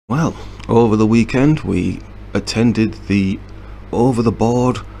Well, over the weekend we attended the over the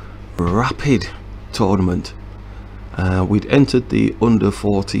board rapid tournament. We'd entered the under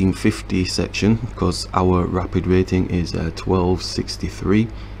 1450 section because our rapid rating is 1263,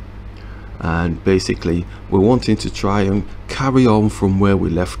 and basically we're wanting to try and carry on from where we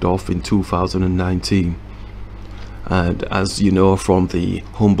left off in 2019. And as you know from the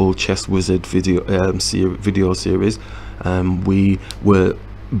Humble Chess Wizard video series, we were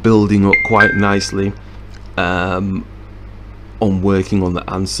building up quite nicely on working on the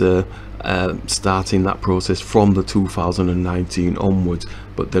answer, starting that process from the 2019 onwards.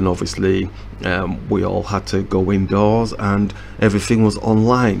 But then obviously we all had to go indoors and everything was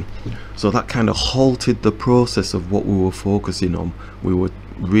online, so that kind of halted the process of what we were focusing on. We were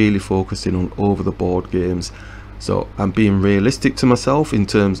really focusing on over the board games. So I'm being realistic to myself in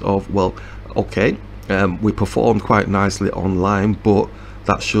terms of, well, okay, we performed quite nicely online, but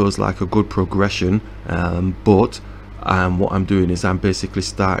that shows like a good progression. But what I'm doing is I'm basically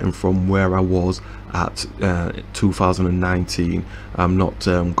starting from where I was at 2019. I'm not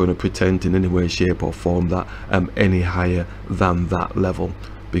going to pretend in any way, shape or form that I'm any higher than that level,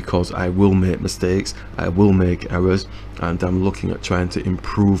 because I will make mistakes, I will make errors, and I'm looking at trying to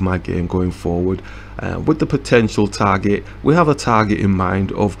improve my game going forward. With the potential target, we have a target in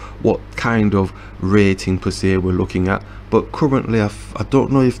mind of what kind of rating per se we're looking at, but currently I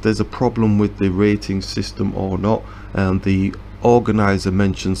don't know if there's a problem with the rating system or not. The organizer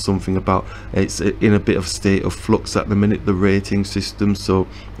mentioned something about it's in a bit of state of flux at the minute, the rating system, so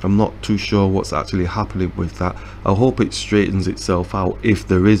I'm not too sure what's actually happening with that. I hope it straightens itself out if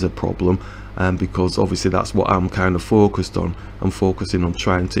there is a problem, because obviously that's what I'm kind of focused on. I'm focusing on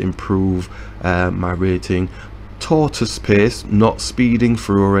trying to improve my rating, tortoise pace, not speeding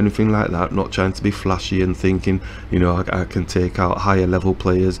through or anything like that, not trying to be flashy and thinking, you know, I can take out higher level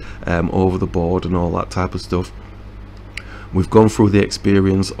players over the board and all that type of stuff. We've gone through the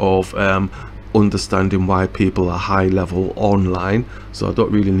experience of understanding why people are high level online, so I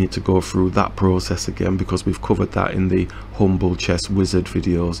don't really need to go through that process again because we've covered that in the Humble Chess Wizard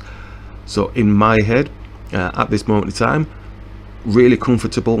videos. So in my head, at this moment in time, really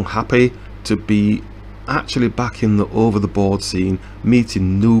comfortable, happy to be actually back in the over the board scene,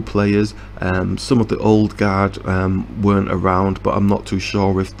 meeting new players. Some of the old guard weren't around, but I'm not too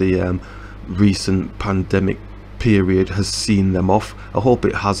sure if the recent pandemic period has seen them off. I hope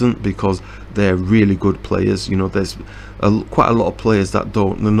it hasn't, because they're really good players. You know, there's quite a lot of players that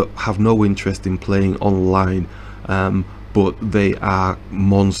have no interest in playing online, but they are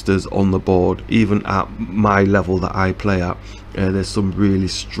monsters on the board. Even at my level that I play at, there's some really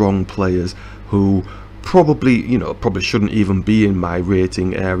strong players who probably shouldn't even be in my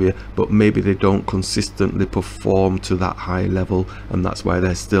rating area, but maybe they don't consistently perform to that high level, and that's why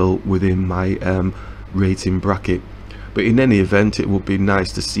they're still within my rating bracket. But in any event, it would be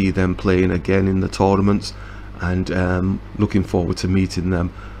nice to see them playing again in the tournaments, and looking forward to meeting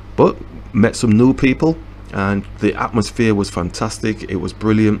them. But met some new people, and the atmosphere was fantastic. It was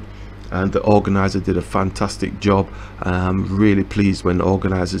brilliant, and the organizer did a fantastic job. Really pleased when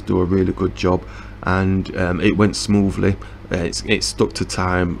organizers do a really good job, and it went smoothly. It stuck to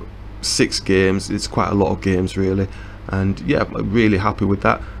time. 6 games, it's quite a lot of games really, and yeah, I'm really happy with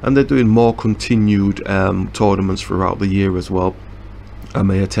that. And they're doing more continued tournaments throughout the year as well. I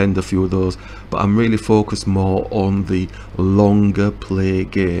may attend a few of those, but I'm really focused more on the longer play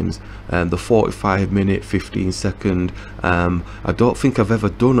games, and the 45-minute 15-second. I don't think I've ever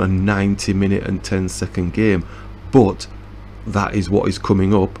done a 90-minute and 10-second game, but that is what is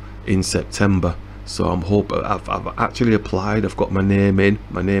coming up in September. So I'm hoping I've actually applied. I've got my name in.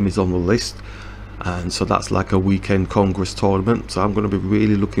 My name is on the list, and so that's like a weekend Congress tournament. So I'm going to be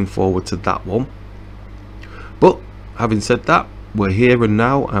really looking forward to that one. But having said that, we're here and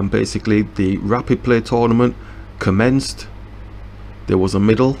now, and basically the rapid play tournament commenced. There was a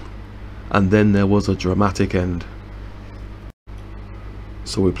middle, and then there was a dramatic end.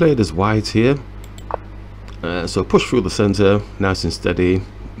 So we played as white here. So push through the center, nice and steady,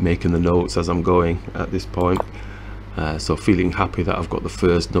 making the notes as I'm going at this point. So feeling happy that I've got the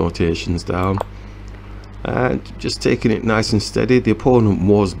first notations down, and just taking it nice and steady. The opponent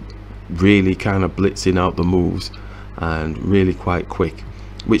was really kind of blitzing out the moves, and really quite quick,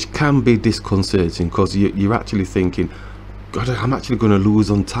 which can be disconcerting, because you're actually thinking, God, I'm actually going to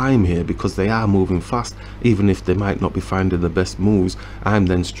lose on time here, because they are moving fast. Even if they might not be finding the best moves, I'm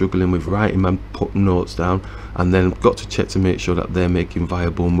then struggling with writing and putting notes down, and then got to check to make sure that they're making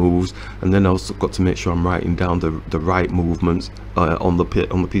viable moves, and then also got to make sure I'm writing down the right movements on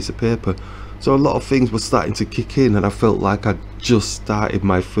the piece of paper. So a lot of things were starting to kick in, and I felt like I'd just started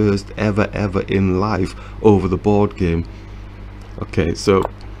my first ever in life over the board game. Okay, so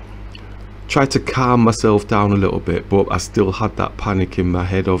tried to calm myself down a little bit, but I still had that panic in my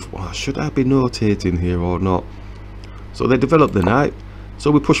head of, well, should I be notating here or not? So they developed the knight,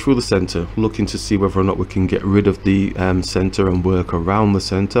 so we pushed through the center, looking to see whether or not we can get rid of the center and work around the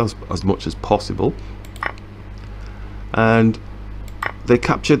center as much as possible. And they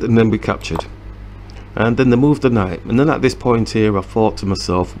captured, and then we captured, and then they moved the knight. And then at this point here, I thought to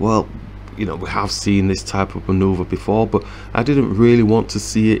myself, well, you know, we have seen this type of maneuver before, but I didn't really want to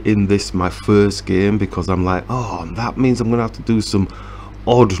see it in this my first game, because I'm like, oh, that means I'm gonna have to do some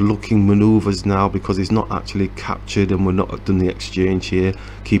odd looking maneuvers now, because he's not actually captured and we're not done the exchange here,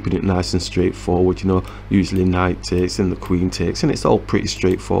 keeping it nice and straightforward. You know, usually knight takes and the queen takes, and it's all pretty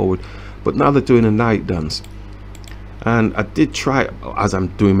straightforward. But now they're doing a knight dance, and I did try, as I'm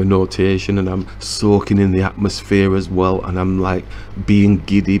doing my notation and I'm soaking in the atmosphere as well, and I'm like being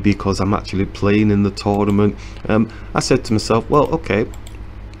giddy because I'm actually playing in the tournament. I said to myself, well, okay,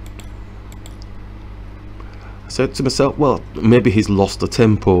 well, maybe he's lost the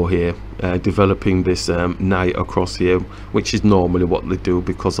tempo here, developing this knight across here, which is normally what they do,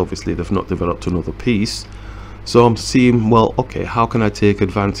 because obviously they've not developed another piece. So I'm seeing, well, okay, how can I take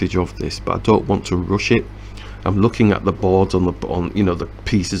advantage of this? But I don't want to rush it. I'm looking at the boards on you know, the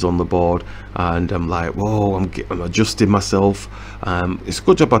pieces on the board, and I'm like, whoa, I'm adjusting myself. It's a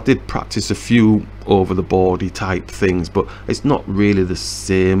good job I did practice a few over the boardy type things, but it's not really the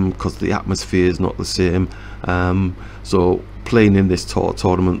same because the atmosphere is not the same. So playing in this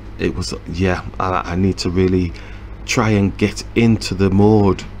tournament, it was, yeah, I need to really try and get into the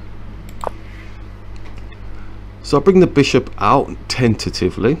mode. So I bring the bishop out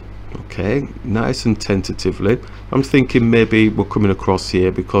tentatively. Okay, nice and tentatively. I'm thinking maybe we're coming across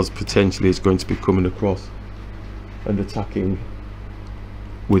here, because potentially he's going to be coming across and attacking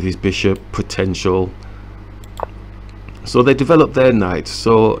with his bishop potential. So they developed their knight,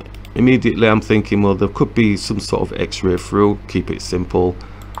 so immediately I'm thinking, well, there could be some sort of x-ray through, keep it simple.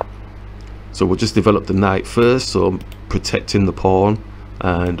 So we'll just develop the knight first, so protecting the pawn.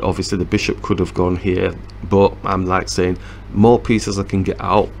 And obviously the bishop could have gone here, but I'm like saying, more pieces I can get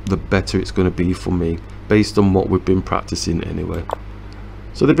out, the better it's going to be for me, based on what we've been practicing anyway.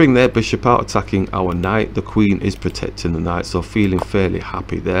 So they bring their bishop out, attacking our knight. The queen is protecting the knight, so feeling fairly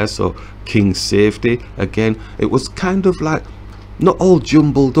happy there. So king safety again. It was kind of like not all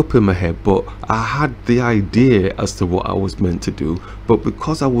jumbled up in my head, but I had the idea as to what I was meant to do. But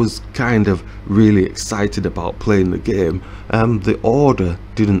because I was kind of really excited about playing the game, the order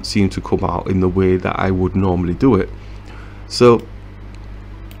didn't seem to come out in the way that I would normally do it. So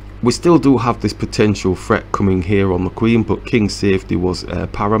we still do have this potential threat coming here on the queen, but king safety was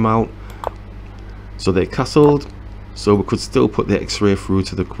paramount. So they castled, so we could still put the x-ray through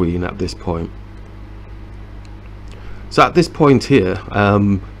to the queen at this point. So at this point here,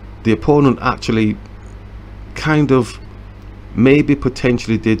 the opponent actually kind of maybe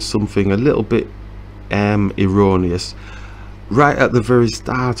potentially did something a little bit erroneous. Right at the very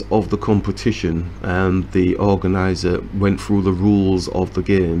start of the competition, the organizer went through the rules of the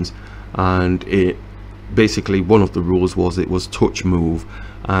games, and it basically, one of the rules was it was touch move,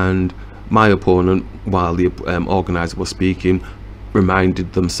 and my opponent, while the organizer was speaking,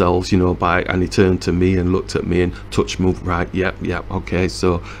 reminded themselves, you know, and he turned to me and looked at me and touch move, right, yep, okay.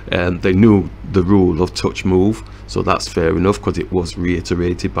 So they knew the rule of touch move, so that's fair enough, because it was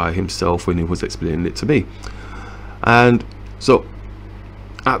reiterated by himself when he was explaining it to me. And so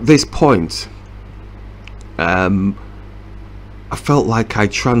at this point, I felt like I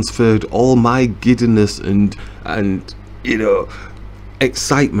transferred all my giddiness and you know,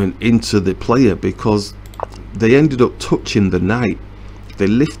 excitement into the player, because they ended up touching the knight. They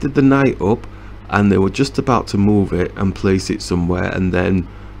lifted the knight up and they were just about to move it and place it somewhere, and then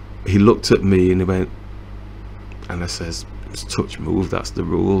he looked at me and he went, and I says, it's touch move, that's the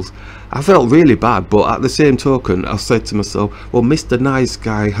rules. I felt really bad, but at the same token I said to myself, well, Mr. Nice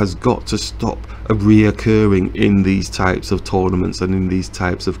Guy has got to stop reoccurring in these types of tournaments and in these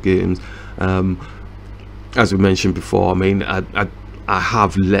types of games. As we mentioned before, I mean, I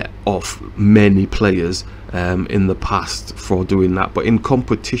have let off many players in the past for doing that, but in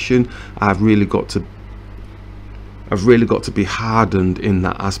competition I've really got to be hardened in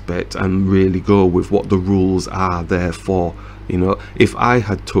that aspect and really go with what the rules are there for. You know, if I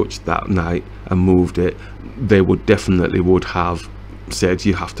had touched that knight and moved it, they would have said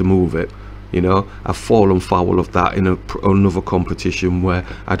you have to move it. You know, I've fallen foul of that in another competition where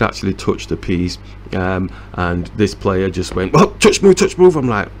I'd actually touched the piece, and this player just went, well, touch move. I'm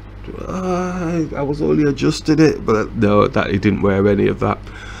like, I was only adjusting it, but no, that he didn't wear any of that.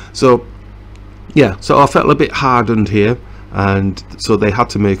 So yeah, so I felt a bit hardened here, and so they had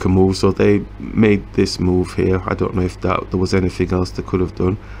to make a move. So they made this move here. I don't know if there was anything else they could have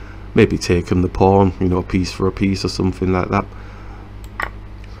done. Maybe taken the pawn, you know, piece for a piece or something like that.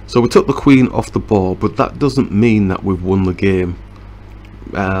 So we took the queen off the board, but that doesn't mean that we've won the game.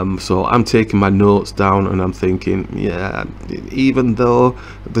 So I'm taking my notes down and I'm thinking, yeah, even though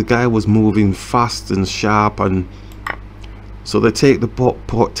the guy was moving fast and sharp, and so they take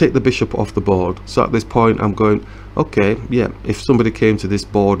the bishop off the board. So at this point I'm going, okay, yeah, if somebody came to this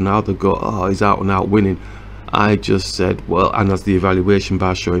board now, they'd go, oh, he's out and out winning. I just said, well, and as the evaluation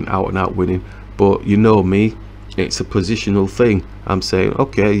bar showing, out and out winning. But you know me, it's a positional thing. I'm saying,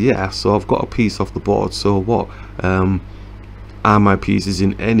 okay, yeah, so I've got a piece off the board, so what? Are my pieces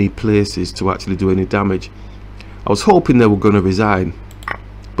in any places to actually do any damage? I was hoping they were going to resign,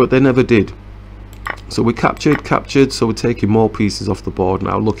 but they never did. So we captured, so we're taking more pieces off the board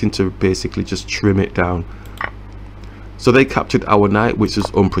now, looking to basically just trim it down. So they captured our knight, which is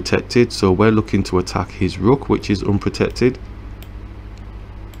unprotected, so we're looking to attack his rook, which is unprotected.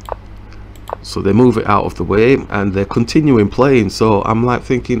 So they move it out of the way and they're continuing playing. So I'm like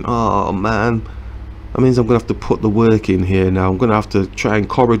thinking, oh man, that means I'm gonna have to put the work in here now. I'm gonna have to try and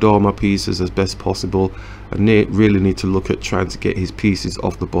corridor my pieces as best possible. I really need to look at trying to get his pieces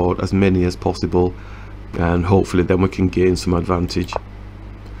off the board, as many as possible, and hopefully then we can gain some advantage.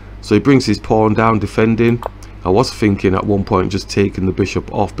 So he brings his pawn down defending. I was thinking at one point just taking the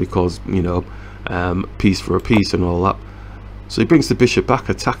bishop off because, you know, piece for a piece and all that. So he brings the bishop back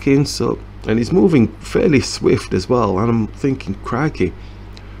attacking, so, and he's moving fairly swift as well, and I'm thinking, crikey,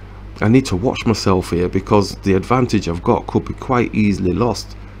 I need to watch myself here because the advantage I've got could be quite easily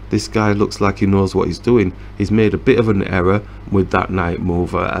lost. This guy looks like he knows what he's doing. He's made a bit of an error with that knight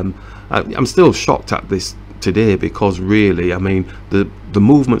move. I'm still shocked at this today because really, I mean, the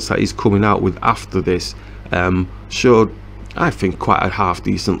movements that he's coming out with after this showed, I think, quite a half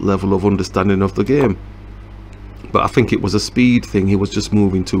decent level of understanding of the game. But I think it was a speed thing. He was just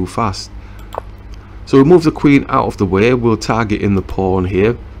moving too fast. So we move the queen out of the way. We'll target in the pawn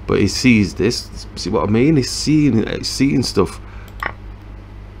here, but he sees this. See what I mean? He's seeing stuff.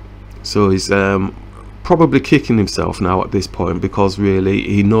 So he's probably kicking himself now at this point because really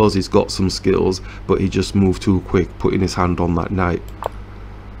he knows he's got some skills, but he just moved too quick, putting his hand on that knight.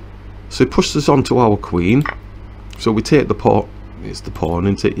 So he pushed us onto our queen. So we take the pawn. It's the pawn,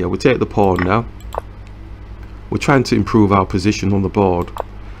 isn't it? Yeah, we take the pawn now. We're trying to improve our position on the board,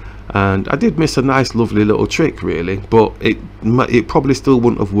 and I did miss a nice lovely little trick really, but it probably still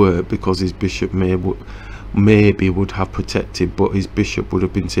wouldn't have worked because his bishop maybe would have protected, but his bishop would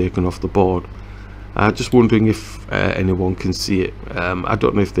have been taken off the board. Just wondering if anyone can see it. I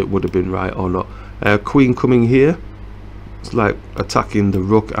don't know if that would have been right or not. Queen coming here, it's like attacking the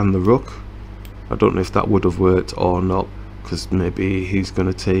rook and the rook. I don't know if that would have worked or not, because maybe he's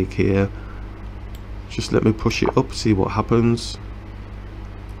going to take here. Just let me push it up, see what happens.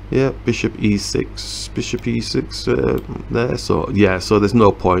 Yeah, bishop e6, bishop e6 there. So yeah, so there's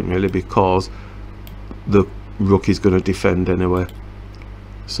no point really because the rook is going to defend anyway.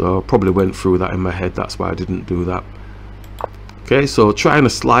 So I probably went through that in my head, that's why I didn't do that. Okay, so trying a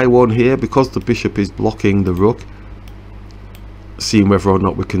sly one here because the bishop is blocking the rook, seeing whether or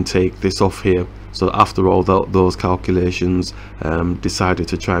not we can take this off here. So after all those calculations, decided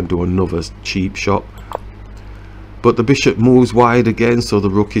to try and do another cheap shot. But the bishop moves wide again, so the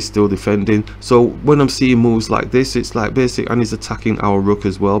rook is still defending. So when I'm seeing moves like this, it's like basic, and he's attacking our rook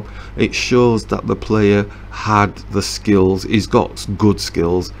as well. It shows that the player had the skills. He's got good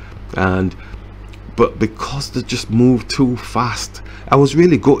skills, but because they just moved too fast, I was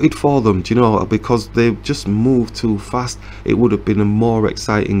really gutted for them, do you know, because they just moved too fast. It would have been a more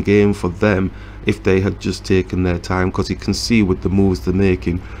exciting game for them if they had just taken their time, because you can see with the moves they're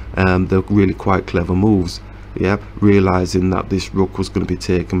making, they're really quite clever moves. Yeah, realizing that this rook was going to be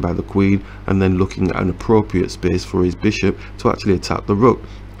taken by the queen, and then looking at an appropriate space for his bishop to actually attack the rook.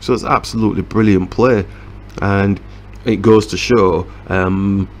 So it's absolutely brilliant play, and it goes to show,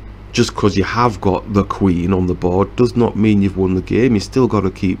 just because you have got the queen on the board does not mean you've won the game. You still got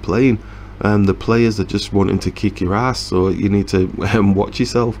to keep playing, and the players are just wanting to kick your ass, so you need to watch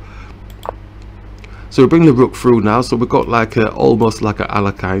yourself. So we bring the rook through now, so we've got like almost like a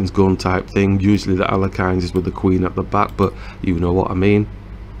Alekhines gun type thing. Usually the Alekhines is with the queen at the back, but you know what I mean.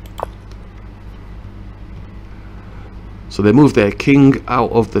 So they move their king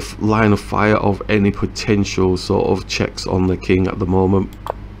out of the line of fire of any potential sort of checks on the king at the moment.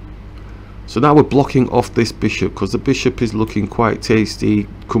 So now we're blocking off this bishop, because the bishop is looking quite tasty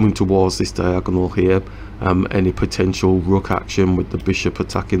coming towards this diagonal here. Any potential rook action with the bishop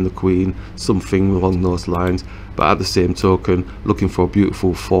attacking the queen, something along those lines. But at the same token, looking for a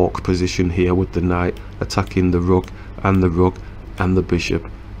beautiful fork position here with the knight attacking the rook and the bishop.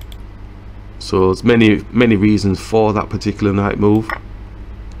 So there's many reasons for that particular knight move.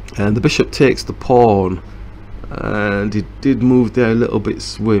 And the bishop takes the pawn, and he did move there a little bit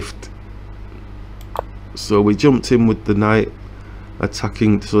swift. So we jumped in with the knight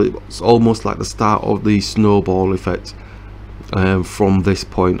attacking, so it's almost like the start of the snowball effect from this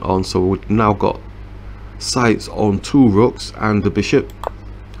point on. So we've now got sights on 2 rooks and the bishop.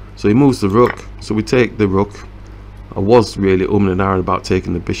 So he moves the rook, so we take the rook. I was really umming and ahhing about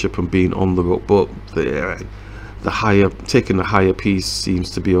taking the bishop and being on the rook, but taking the higher piece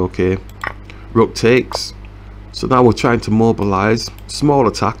seems to be okay. Rook takes. So now we're trying to mobilize, small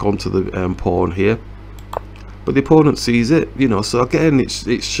attack onto the pawn here, but the opponent sees it, you know. So again, it's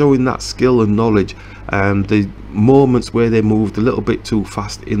showing that skill and knowledge. And the moments where they moved a little bit too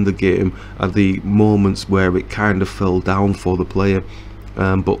fast in the game are the moments where it kind of fell down for the player.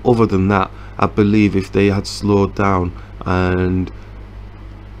 But other than that, I believe if they had slowed down, and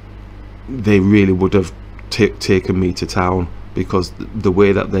they really would have taken me to town, because the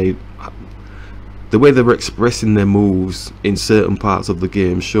way they were expressing their moves in certain parts of the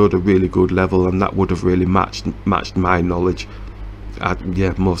game showed a really good level, and that would have really matched my knowledge.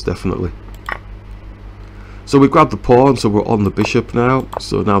 Yeah, most definitely. So we grab the pawn, so we're on the bishop now.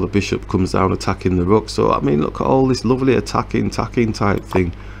 So now the bishop comes down attacking the rook. So I mean, look at all this lovely attacking type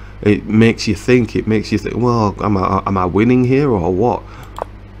thing. It makes you think, well, am I winning here or what?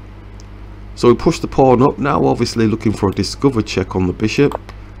 So we push the pawn up now, obviously looking for a discover check on the bishop,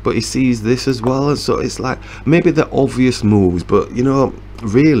 but he sees this as well. And so it's like, maybe they're obvious moves, but you know,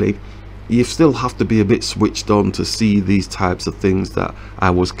 really you still have to be a bit switched on to see these types of things that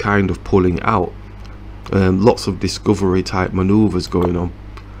I was kind of pulling out. Lots of discovery type maneuvers going on.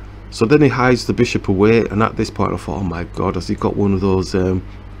 So then he hides the bishop away, and at this point I thought, oh my god, has he got one of those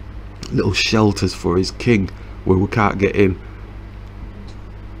little shelters for his king where we can't get in?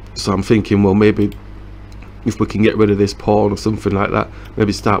 So I'm thinking, well, maybe if we can get rid of this pawn or something like that,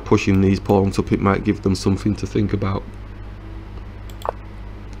 maybe start pushing these pawns up, it might give them something to think about.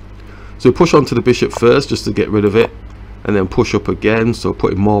 So we push onto the bishop first just to get rid of it, and then push up again, so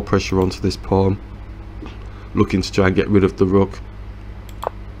putting more pressure onto this pawn, looking to try and get rid of the rook.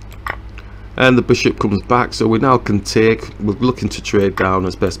 And the bishop comes back, so we now can take, we're looking to trade down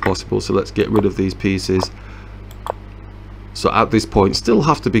as best possible, so let's get rid of these pieces. So at this point, still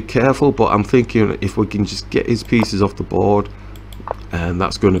have to be careful, but I'm thinking if we can just get his pieces off the board, and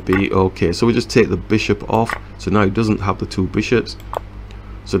that's going to be okay. So we just take the bishop off, so now he doesn't have the 2 bishops.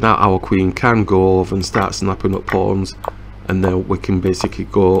 So now our queen can go over and start snapping up pawns, and then we can basically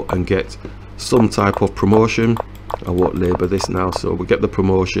go and get some type of promotion. I won't labour this now. So we get the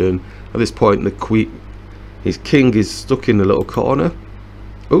promotion. At this point, the queen, his king is stuck in the little corner.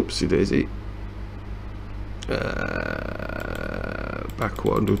 Oopsie daisy. Back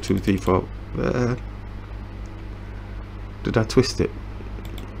 1, 2, 3, 4. Did I twist it?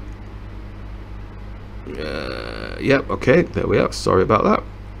 Yep, okay, there we are. Sorry about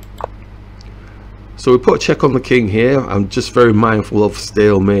that. So we put a check on the king here. I'm just very mindful of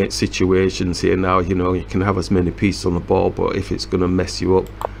stalemate situations here now. You know, you can have as many pieces on the board, but if it's going to mess you up.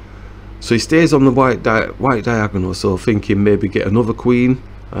 So he stays on the white diagonal, so thinking maybe get another queen.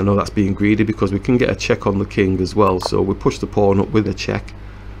 I know that's being greedy because we can get a check on the king as well. So we push the pawn up with a check.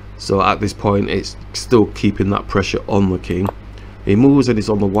 So at this point, it's still keeping that pressure on the king. He moves and he's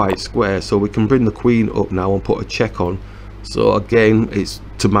on the white square, so we can bring the queen up now and put a check on. So again, it's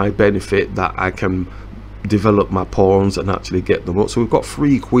to my benefit that I can develop my pawns and actually get them up. So we've got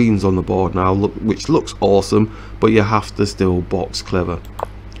 3 queens on the board now, which looks awesome, but you have to still box clever.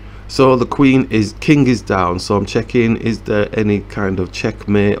 So the king is down, so I'm checking, is there any kind of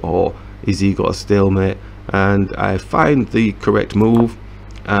checkmate, or is he got a stalemate? And I find the correct move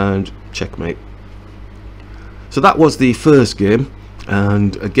and checkmate. So that was the first game,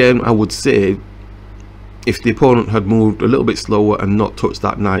 and again I would say if the opponent had moved a little bit slower and not touched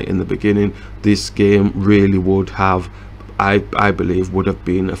that knight in the beginning, this game really would have, I believe, would have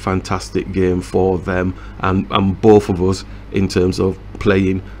been a fantastic game for them and both of us in terms of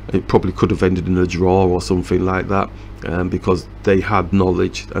playing. It probably could have ended in a draw or something like that, because they had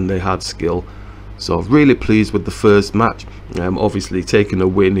knowledge and they had skill. So I'm really pleased with the first match. Obviously taking a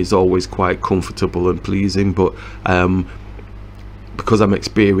win is always quite comfortable and pleasing, but because I'm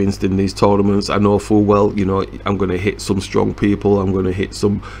experienced in these tournaments, I know full well, you know, I'm going to hit some strong people, I'm going to hit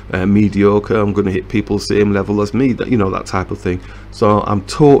some mediocre, I'm going to hit people same level as me, that, you know, that type of thing. So I'm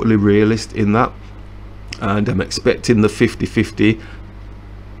totally realist in that, and I'm expecting the 50-50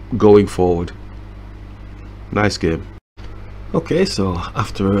 going forward. Nice game. Okay, so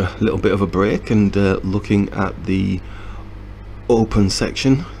after a little bit of a break and looking at the open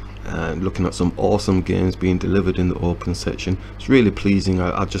section and looking at some awesome games being delivered in the open section, it's really pleasing.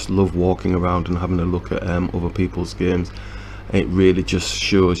 I just love walking around and having a look at other people's games. It really just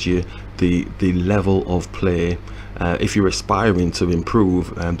shows you the level of play. If you're aspiring to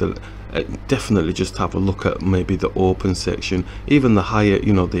improve, definitely just have a look at maybe the open section, even the higher,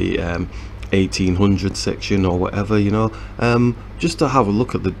 you know, the 1800 section or whatever, you know, just to have a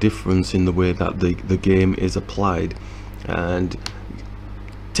look at the difference in the way that the game is applied, and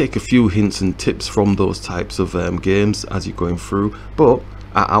take a few hints and tips from those types of games as you're going through. But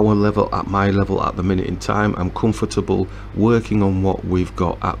at our level, at my level at the minute in time, I'm comfortable working on what we've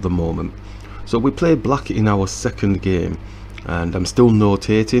got at the moment. So we played black in our second game, and I'm still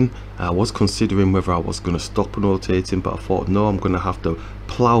notating. I was considering whether I was going to stop notating, but I thought no, I'm going to have to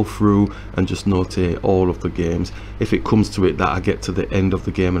plow through and just notate all of the games. If it comes to it that I get to the end of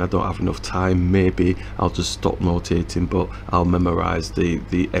the game and I don't have enough time, maybe I'll just stop notating, but I'll memorize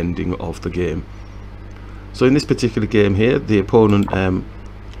the ending of the game. So in this particular game here, the opponent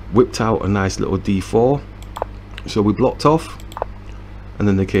whipped out a nice little d4, so we blocked off, and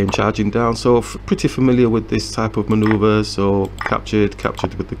then they came charging down. So pretty familiar with this type of maneuver. So captured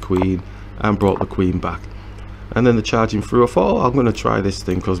with the queen and brought the queen back, and then the charging through. I thought, oh, I'm going to try this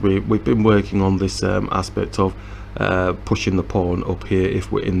thing, because we've been working on this aspect of pushing the pawn up here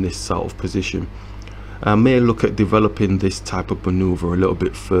if we're in this sort of position. I may look at developing this type of maneuver a little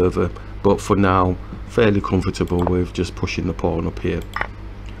bit further, but for now fairly comfortable with just pushing the pawn up here.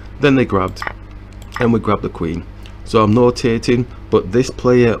 Then they grabbed, and we grabbed the queen. So I'm notating, but this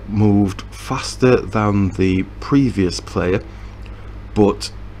player moved faster than the previous player,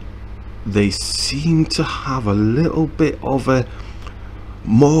 but they seem to have a little bit of a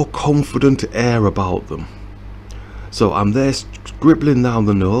more confident air about them. So I'm there scribbling down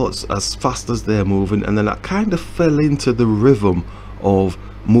the notes as fast as they're moving, and then I kind of fell into the rhythm of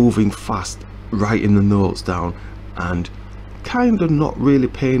moving fast, writing the notes down, and kind of not really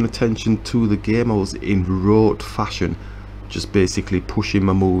paying attention to the game. I was in rote fashion, just basically pushing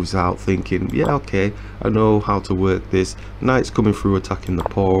my moves out, thinking, yeah, okay, I know how to work this. Knight's coming through attacking the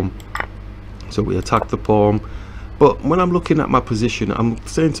pawn, so we attack the pawn. But when I'm looking at my position, I'm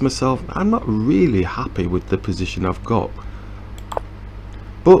saying to myself, I'm not really happy with the position I've got.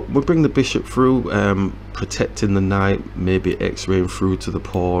 But we bring the bishop through, protecting the knight, maybe x-raying through to the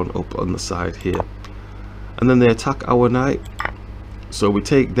pawn up on the side here. And then they attack our knight, so we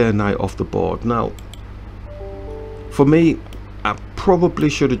take their knight off the board. Now, for me, I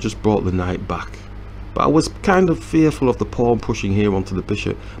probably should have just brought the knight back, but I was kind of fearful of the pawn pushing here onto the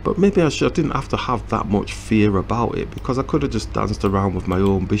bishop. But maybe I didn't have to have that much fear about it, because I could have just danced around with my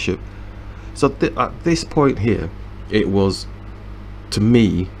own bishop. So at this point here, it was, to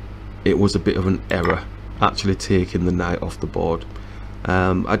me, it was a bit of an error actually taking the knight off the board.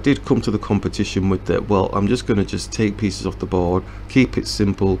 I did come to the competition with that, well, I'm just going to just take pieces off the board, keep it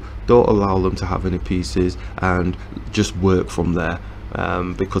simple, don't allow them to have any pieces, and just work from there,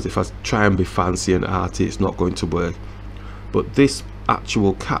 because if I try and be fancy and arty, it's not going to work. But this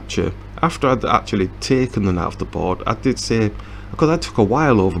actual capture, after I'd actually taken the knight off the board, I did say, because I took a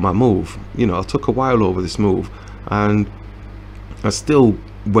while over my move, you know, I took a while over this move, and I still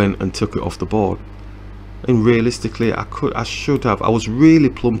went and took it off the board. And realistically, I should have. I was really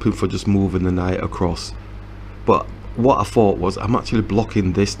plumping for just moving the knight across, but what I thought was, I'm actually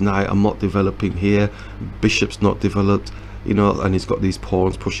blocking this knight, I'm not developing here, bishop's not developed, you know, and he's got these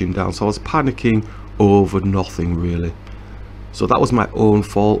pawns pushing down. So I was panicking over nothing really. So that was my own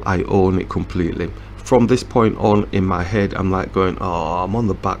fault. I own it completely. From this point on in my head, I'm like going, oh, I'm on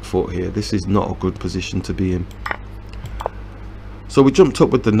the back foot here, this is not a good position to be in. So we jumped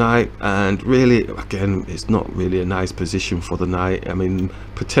up with the knight, and really, again, it's not really a nice position for the knight. I mean,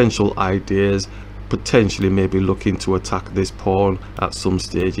 potential ideas, potentially maybe looking to attack this pawn at some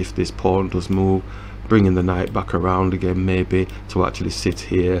stage if this pawn does move, bringing the knight back around again, maybe to actually sit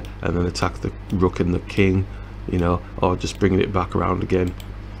here and then attack the rook and the king, you know, or just bringing it back around again.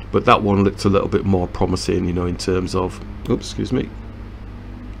 But that one looked a little bit more promising, you know, in terms of, oops, excuse me,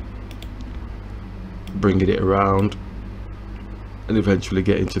 bringing it around and eventually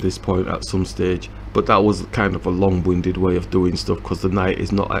getting to this point at some stage. But that was kind of a long-winded way of doing stuff, because the knight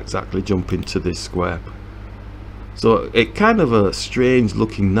is not exactly jumping to this square. So it kind of a strange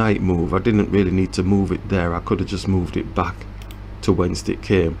looking knight move. I didn't really need to move it there. I could have just moved it back to whence it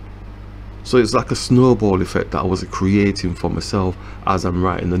came. So it's like a snowball effect that I was creating for myself as I'm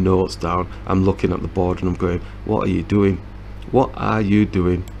writing the notes down. I'm looking at the board and I'm going, what are you doing? What are you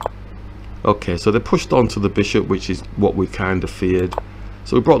doing? Okay, so they pushed on to the bishop, which is what we kind of feared.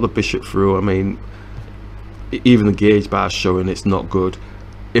 So we brought the bishop through. I mean, even the gauge bar showing it's not good.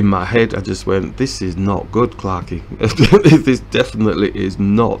 In my head, I just went, this is not good, Clarky. This definitely is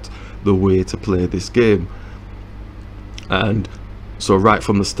not the way to play this game. And so right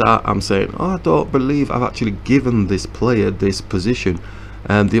from the start, I'm saying, oh, I don't believe I've actually given this player this position.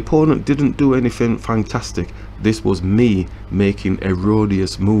 And the opponent didn't do anything fantastic. This was me making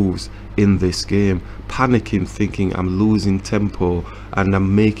erroneous moves in this game, panicking, thinking I'm losing tempo and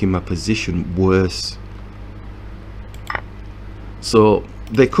I'm making my position worse. So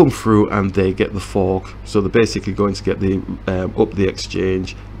they come through and they get the fork. So they're basically going to get the up the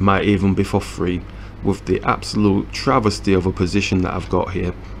exchange, might even be for free, with the absolute travesty of a position that I've got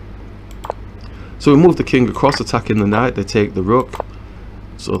here. So we move the king across, attacking the knight. They take the rook,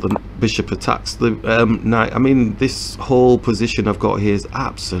 so the bishop attacks the knight. I mean, this whole position I've got here is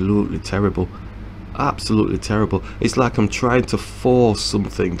absolutely terrible, absolutely terrible. It's like I'm trying to force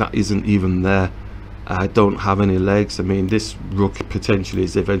something that isn't even there. I don't have any legs. I mean, this rook potentially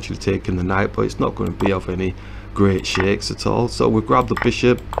is eventually taking the knight, but it's not going to be of any great shakes at all. So we grab the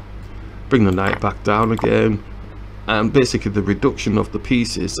bishop, bring the knight back down again, and basically the reduction of the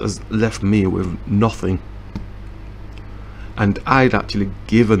pieces has left me with nothing. And I'd actually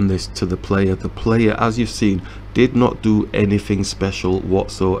given this to the player. The player, as you've seen, did not do anything special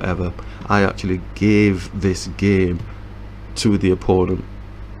whatsoever. I actually gave this game to the opponent.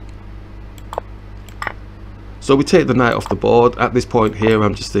 So we take the knight off the board. At this point here,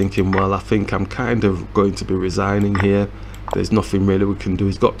 I'm just thinking, well, I think I'm kind of going to be resigning here. There's nothing really we can do.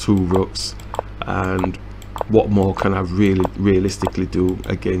 He's got two rooks, and what more can I really realistically do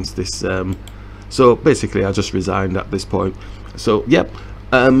against this? So basically I just resigned at this point. So yep,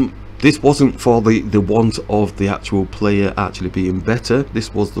 this wasn't for the want of the actual player actually being better.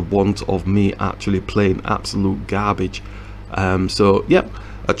 This was the want of me actually playing absolute garbage. So yep,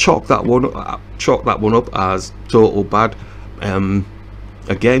 I chalk that one up as total bad.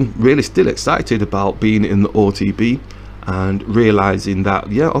 Again, really still excited about being in the OtB and realizing that,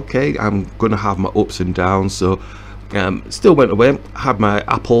 yeah, okay, I'm gonna have my ups and downs. So still went away, had my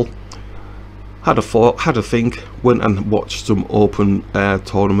apple, had a think, went and watched some open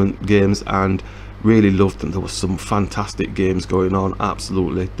tournament games and really loved them. There was some fantastic games going on,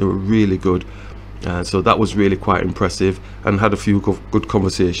 absolutely, they were really good. So that was really quite impressive, and had a few good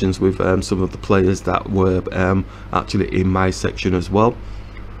conversations with some of the players that were actually in my section as well.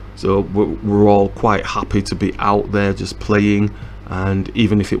 So we're all quite happy to be out there just playing, and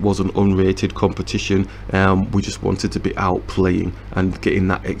even if it was an unrated competition, we just wanted to be out playing and getting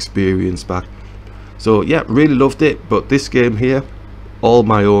that experience back. So yeah, really loved it. But this game here, all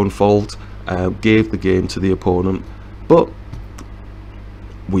my own fault. Gave the game to the opponent, but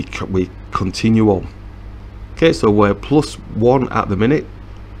we continue on. Okay, so we're +1 at the minute,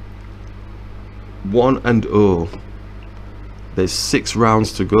 1-0. There's 6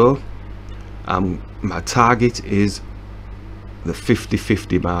 rounds to go. My target is the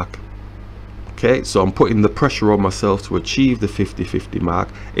 50-50 mark. Okay, so I'm putting the pressure on myself to achieve the 50-50 mark,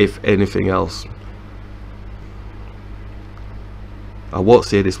 if anything else. I won't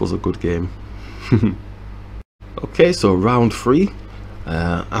say this was a good game. Okay, so round 3.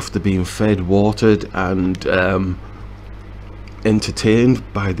 After being fed, watered and entertained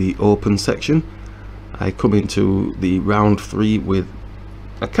by the open section, I come into the round 3 with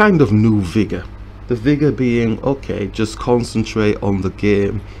a kind of new vigor. The vigor being, okay, just concentrate on the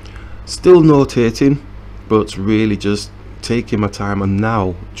game, still notating, but really just taking my time and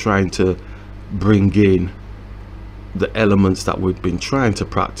now trying to bring in the elements that we've been trying to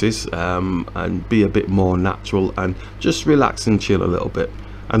practice, and be a bit more natural and just relax and chill a little bit,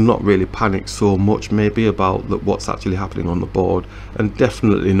 and not really panic so much maybe about what's actually happening on the board, and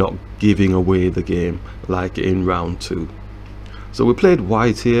definitely not giving away the game like in round 2. So we played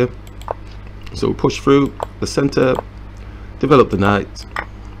white here, so we pushed through the center, developed the knight,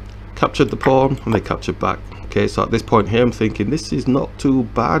 captured the pawn, and they captured back. Okay, so at this point here I'm thinking this is not too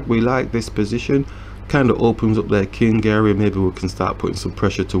bad, we like this position, kind of opens up their king area, maybe we can start putting some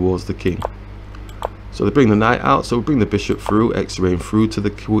pressure towards the king. So they bring the knight out, so we bring the bishop through, x-raying through to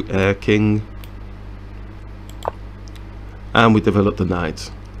the king, and we develop the knight.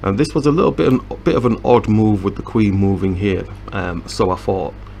 And this was a little bit of an odd move with the queen moving here, so I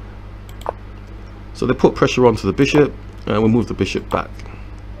thought. So they put pressure onto the bishop, and we move the bishop back.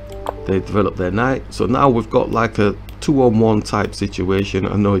 They develop their knight. So now we've got like a 2-on-1 type situation.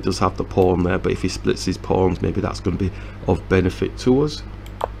 I know he does have the pawn there, but if he splits his pawns, maybe that's going to be of benefit to us.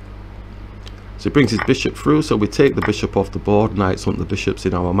 So he brings his bishop through, so we take the bishop off the board, knights hunt the bishops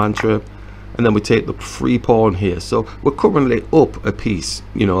in our mantra, and then we take the free pawn here. So we're currently up a piece,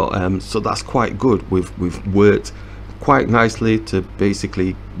 you know, so that's quite good. We've worked quite nicely to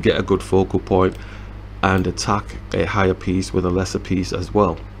basically get a good focal point and attack a higher piece with a lesser piece as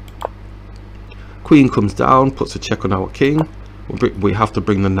well. Queen comes down, puts a check on our king. We have to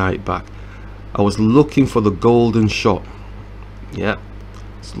bring the knight back. I was looking for the golden shot. Yeah,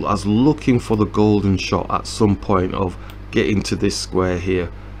 I was looking for the golden shot at some point of getting to this square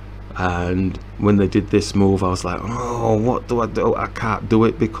here. And when they did this move, I was like, oh, what do I do? I can't do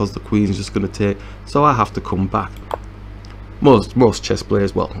it because the queen's just going to take, so I have to come back. Most chess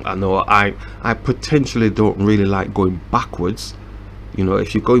players, well, I know I potentially don't really like going backwards. You know,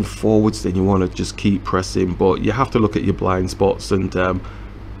 if you're going forwards, then you want to just keep pressing, but you have to look at your blind spots and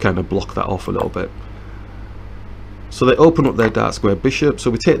kind of block that off a little bit. So they open up their dark square bishop, so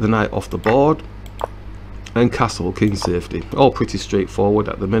we take the knight off the board and castle king safety. All pretty straightforward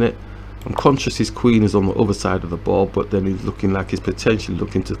at the minute. I'm conscious his queen is on the other side of the board, but then he's looking like he's potentially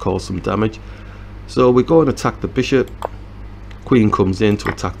looking to cause some damage. So we go and attack the bishop. Queen comes in to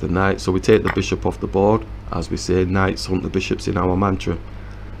attack the knight, so we take the bishop off the board. As we say, knights hunt the bishops in our mantra.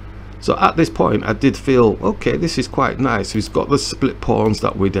 So at this point I did feel, okay, this is quite nice. He's got the split pawns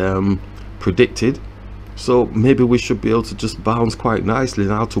that we'd predicted, so maybe we should be able to just bounce quite nicely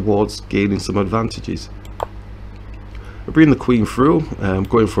now towards gaining some advantages. We bring the queen through,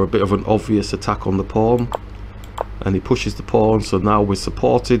 going for a bit of an obvious attack on the pawn, and he pushes the pawn, so now we're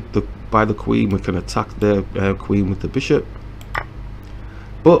supported by the queen. We can attack their queen with the bishop,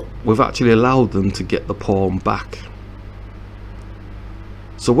 but we've actually allowed them to get the pawn back.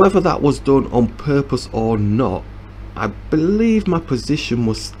 So whether that was done on purpose or not, I believe my position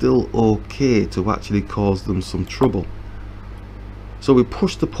was still okay to actually cause them some trouble. So we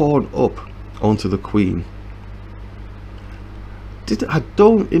pushed the pawn up onto the queen.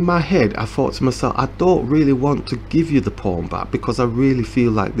 In my head I thought to myself, I don't really want to give you the pawn back because I really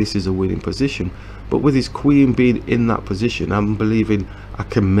feel like this is a winning position, but with his queen being in that position, I'm believing I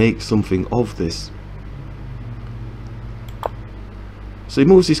can make something of this. So he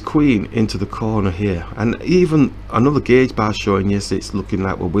moves his queen into the corner here, and even another gauge bar showing yes, it's looking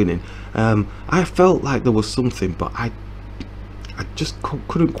like we're winning. I felt like there was something, but I just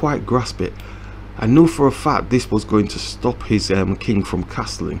couldn't quite grasp it. I knew for a fact this was going to stop his king from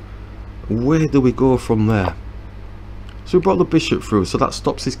castling. Where do we go from there? So we brought the bishop through, so that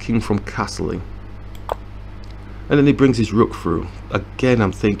stops his king from castling. And then he brings his rook through. Again,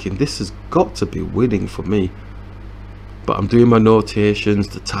 I'm thinking this has got to be winning for me. But I'm doing my notations,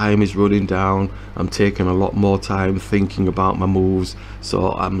 the time is running down, I'm taking a lot more time thinking about my moves.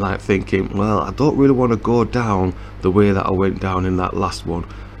 So I'm like thinking, well, I don't really want to go down the way that I went down in that last one.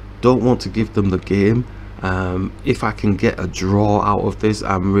 Don't want to give them the game. If I can get a draw out of this,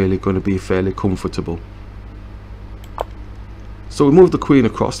 I'm really going to be fairly comfortable. So we move the queen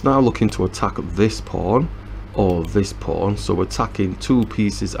across, now looking to attack this pawn or this pawn. So we're attacking two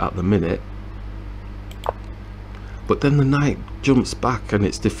pieces at the minute, but then the knight jumps back and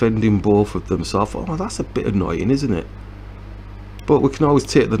it's defending both of them. So I thought, oh, that's a bit annoying, isn't it? But we can always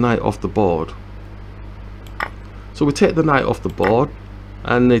take the knight off the board. So we take the knight off the board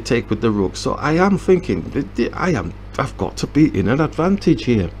and they take with the rook. So I am thinking I've got to be in an advantage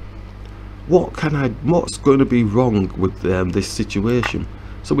here. What's going to be wrong with this situation?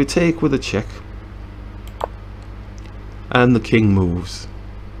 So we take with a check, and the king moves.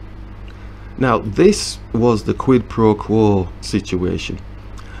 Now this was the quid pro quo situation,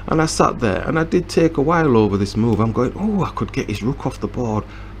 and I sat there and I did take a while over this move. I'm going, oh, I could get his rook off the board,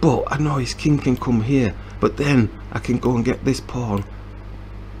 but I know his king can come here, but then I can go and get this pawn.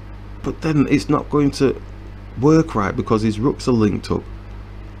 But then it's not going to work right because his rooks are linked up,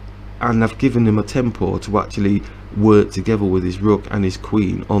 and I've given him a tempo to actually work together with his rook and his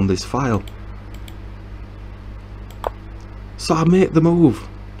queen on this file. So I make the move.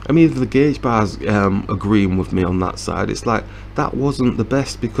 I mean, the gauge bar's agreeing with me on that side. It's like, that wasn't the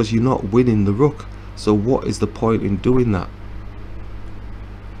best because you're not winning the rook, so what is the point in doing that?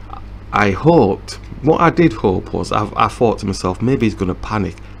 What I did hope was, I thought to myself, maybe he's going to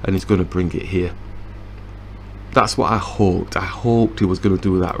panic and he's going to bring it here. That's what I hoped. I hoped he was going to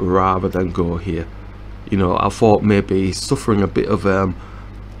do that rather than go here. You know, I thought maybe he's suffering a bit of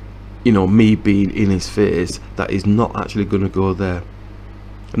you know, me being in his face, that he's not actually going to go there.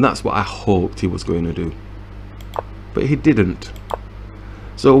 and that's what I hoped he was going to do, but he didn't.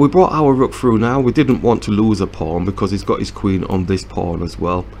 So we brought our rook through now. We didn't want to lose a pawn because he's got his queen on this pawn as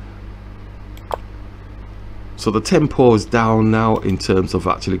well. So the tempo is down now in terms of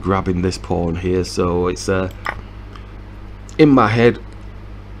actually grabbing this pawn here. So it's in my head,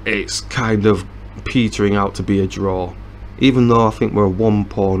 it's kind of petering out to be a draw, even though I think we're one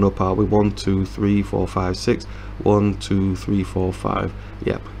pawn up. Are we? 1 2 3 4 5 6. 1 2 3 4 5.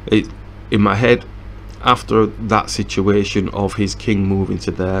 Yeah, it in my head, after that situation of his king moving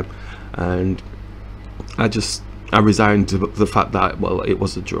to there, and I resigned to the fact that, well, it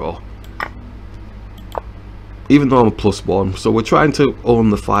was a draw, even though I'm a +1. So we're trying to own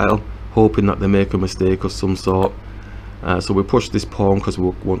the file, hoping that they make a mistake of some sort. So we push this pawn because we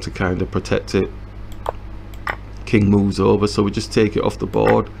want to kind of protect it. King moves over, so we just take it off the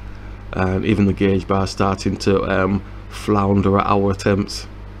board, and even the gauge bar starting to flounder at our attempts.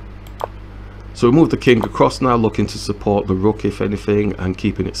 So we move the king across now, looking to support the rook if anything, and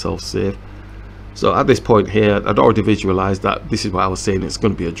keeping itself safe. So at this point here, I'd already visualized that this is why I was saying it's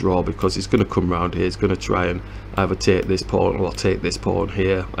going to be a draw, because it's going to come around here, it's going to try and either take this pawn or take this pawn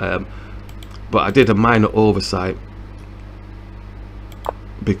here. But I did a minor oversight,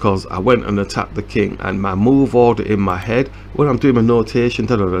 because I went and attacked the king, and my move order in my head when I'm doing my notation,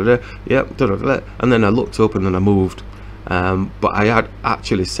 and then I looked up and then I moved. But I had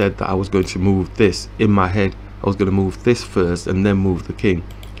actually said that I was going to move this in my head. I was going to move this first and then move the king,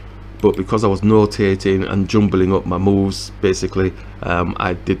 but because I was notating and jumbling up my moves, basically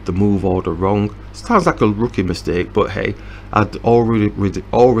I did the move order wrong. Sounds like a rookie mistake, but hey, I'd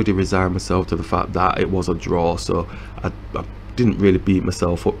already resigned myself to the fact that it was a draw, so I didn't really beat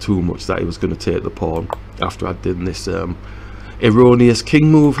myself up too much that he was going to take the pawn after I did this erroneous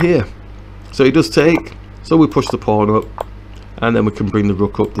king move here. So he does take, so we push the pawn up, and then we can bring the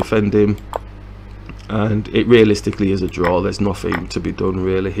rook up, defend him, and it realistically is a draw. There's nothing to be done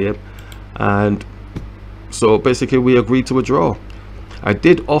really here, and so basically we agreed to a draw. I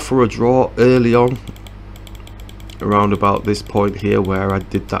did offer a draw early on, around about this point here where I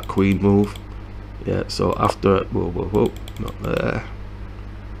did that queen move. Yeah, so after whoa, not there.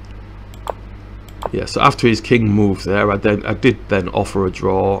 Yeah, so after his king moved there, I did then offer a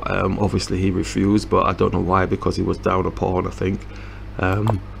draw. Obviously he refused, but I don't know why, because he was down a pawn, I think.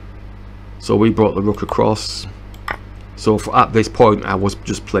 So we brought the rook across. So at this point I was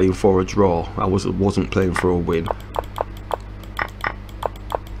just playing for a draw. I wasn't playing for a win.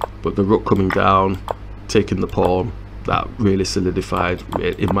 But the rook coming down, taking the pawn, that really solidified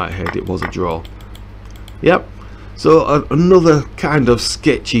in my head it was a draw. Yep. So another kind of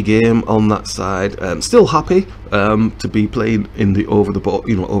sketchy game on that side. Still happy to be playing in the over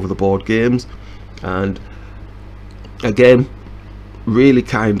the board games, and again, really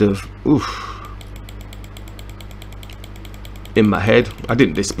kind of in my head. I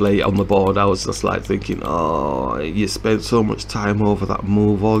didn't display it on the board. I was just like thinking, oh, you spent so much time over that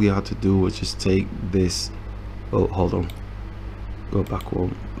move. All you had to do was just take this. Oh, hold on. Go back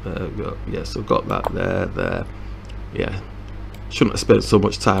one. There we go. Yeah, so got that there. Yeah, shouldn't have spent so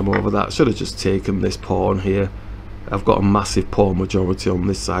much time over that. Should have just taken this pawn here. I've got a massive pawn majority on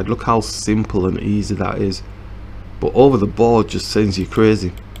this side. Look how simple and easy that is. But over the board just sends you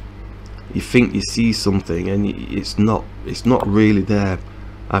crazy. You think you see something and it's not really there.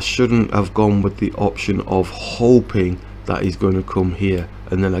 I shouldn't have gone with the option of hoping that he's going to come here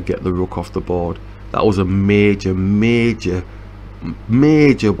and then I get the rook off the board. That was a major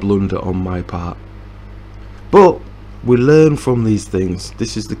blunder on my part. But we learn from these things.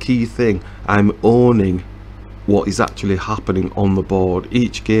 This is the key thing. I'm owning what is actually happening on the board.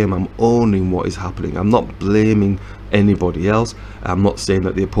 Each game I'm owning what is happening. I'm not blaming anybody else. I'm not saying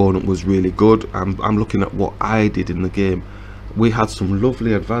that the opponent was really good. I'm looking at what I did in the game. We had some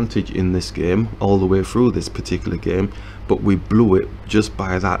lovely advantage in this game all the way through this particular game, but we blew it just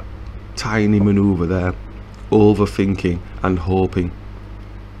by that tiny maneuver there, overthinking and hoping.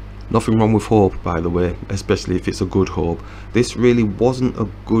 Nothing wrong with hope, by the way, especially if it's a good hope. This really wasn't a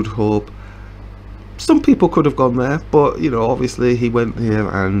good hope. Some people could have gone there, but you know, obviously he went here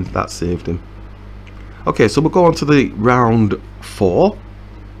and that saved him. Okay, so we'll go on to the round 4.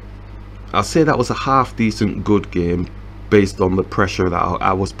 I'll say that was a half decent good game based on the pressure that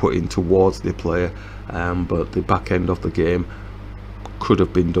I was putting towards the player, but the back end of the game could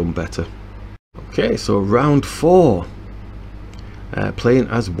have been done better. Okay, so round 4. Playing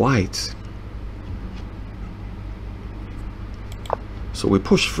as white. So we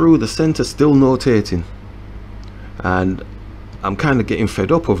push through the center, still notating, and I'm kind of getting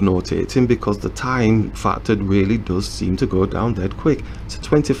fed up of notating because the time factor really does seem to go down dead quick. It's a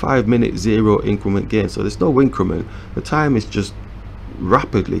 25-minute 0 increment game, so there's no increment. The time is just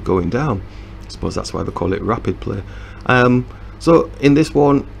rapidly going down. I suppose that's why they call it rapid play. So in this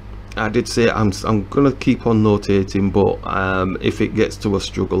one, I did say I'm gonna keep on notating, but if it gets to a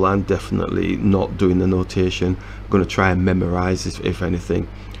struggle, I'm definitely not doing the notation. I'm gonna try and memorize this, if anything,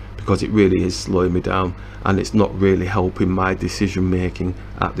 because it really is slowing me down and it's not really helping my decision making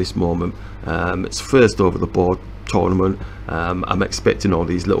at this moment. It's first over the board tournament. I'm expecting all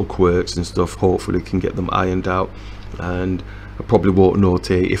these little quirks and stuff. Hopefully can get them ironed out, and I probably won't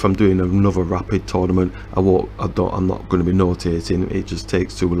notate. If I'm doing another rapid tournament, I'm not going to be notating. It just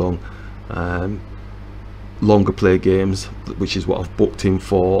takes too long. Longer play games, which is what I've booked in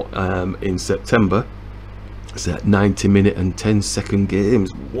for in September. It's at 90-minute and 10-second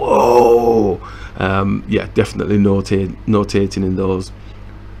games. Whoa! Yeah, definitely notating in those.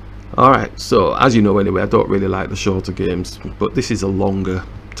 Alright, so as you know anyway, I don't really like the shorter games, but this is a longer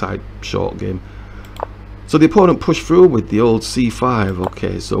type short game. So the opponent pushed through with the old c5.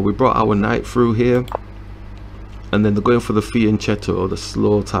 Okay, so we brought our knight through here, and then they're going for the fianchetto, the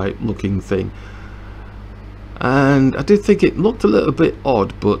slow type looking thing. And I did think it looked a little bit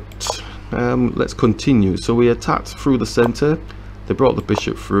odd, but let's continue. So we attacked through the center, they brought the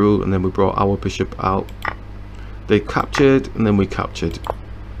bishop through, and then we brought our bishop out. They captured, and then we captured.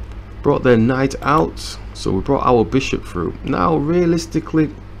 Brought their knight out, so we brought our bishop through. Now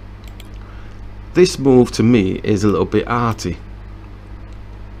realistically, this move to me is a little bit arty,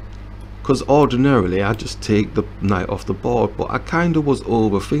 because ordinarily I just take the knight off the board, but I kind of was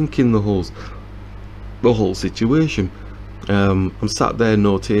overthinking the whole situation. I'm sat there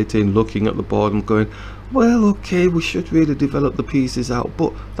notating, looking at the board, and going, well, okay, we should really develop the pieces out,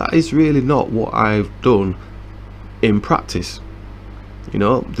 but that is really not what I've done in practice. You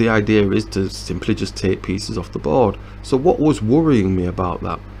know, the idea is to simply just take pieces off the board. So what was worrying me about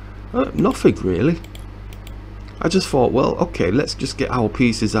that? Nothing really. I just thought, well, okay, let's just get our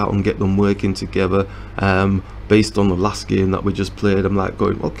pieces out and get them working together. Based on the last game that we just played, I'm like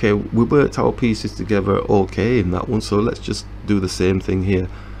going, okay, we worked our pieces together okay in that one, so let's just do the same thing here.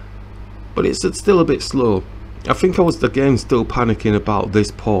 But it's still a bit slow. I think I was again still panicking about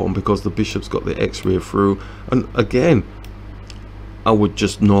this pawn because the bishop's got the x-ray through, and again I would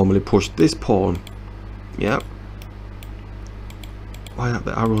just normally push this pawn. Yeah. Why aren't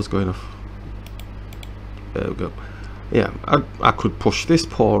the arrows going off? There we go. Yeah, I could push this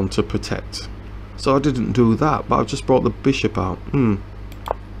pawn to protect, so I didn't do that, but I just brought the bishop out.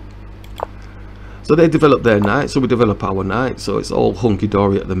 So they develop their knight, so we develop our knight, so it's all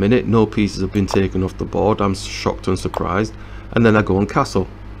hunky-dory at the minute. No pieces have been taken off the board. I'm shocked and surprised. And then I go on castle.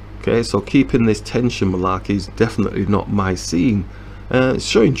 Okay, so keeping this tension malarkey is definitely not my scene. It's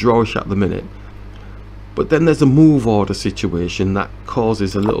showing drawish at the minute, but then there's a move order situation that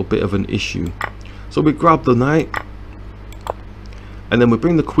causes a little bit of an issue. So we grab the knight, and then we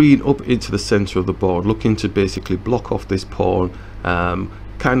bring the queen up into the center of the board, looking to basically block off this pawn,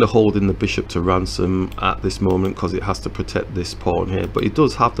 kind of holding the bishop to ransom at this moment because it has to protect this pawn here, but it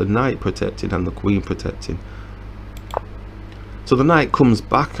does have the knight protected and the queen protecting. So the knight comes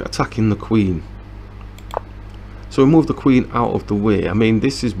back attacking the queen. So we move the queen out of the way. I mean,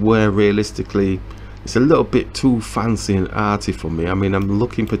 this is where realistically it's a little bit too fancy and arty for me. I mean, I'm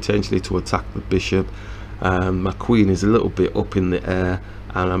looking potentially to attack the bishop. My queen is a little bit up in the air,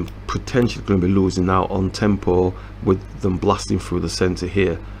 and I'm potentially going to be losing out on tempo with them blasting through the center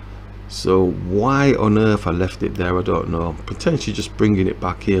here. So why on earth I left it there, I don't know. Potentially just bringing it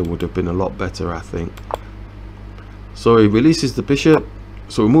back here would have been a lot better, I think. So he releases the bishop.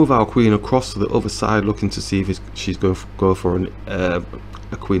 So we move our queen across to the other side, looking to see if she's going to go for a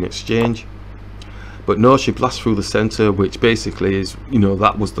queen exchange. But no, she blasts through the center, which basically is, you know,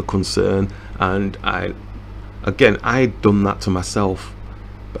 that was the concern. And I'd done that to myself.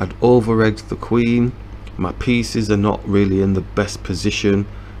 I'd over-egged the queen. My pieces are not really in the best position,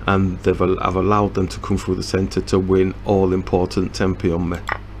 and I've allowed them to come through the center to win all important tempi on me.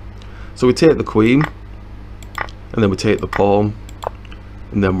 So we take the queen, and then we take the pawn,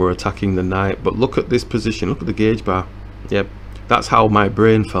 and then we're attacking the knight. But look at this position, look at the gauge bar. Yep, that's how my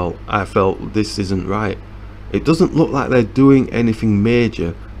brain felt. I felt this isn't right. It doesn't look like they're doing anything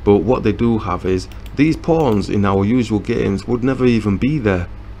major, but what they do have is these pawns in our usual games would never even be there.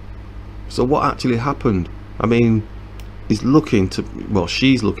 So what actually happened? I mean, he's looking to, well,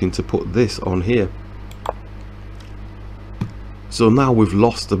 she's looking to put this on here. So now we've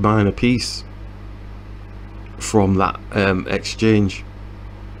lost a minor piece from that exchange.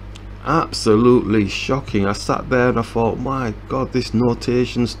 Absolutely shocking. I sat there and I thought, my god, this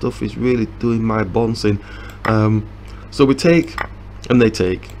notation stuff is really doing my bouncing. So we take and they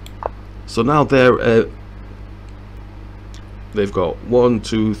take. So now they've got 1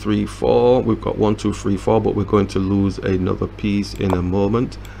 2 3 4. We've got 1 2 3 4, but we're going to lose another piece in a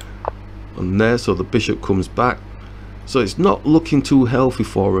moment on there. So the bishop comes back, so it's not looking too healthy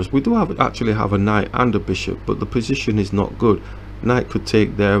for us. We do actually have a knight and a bishop, but the position is not good. Knight could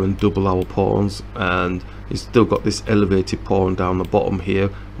take there and double our pawns, and it's still got this elevated pawn down the bottom here,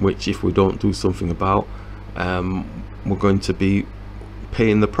 which if we don't do something about, we're going to be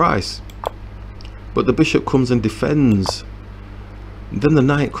paying the price. But the bishop comes and defends. Then the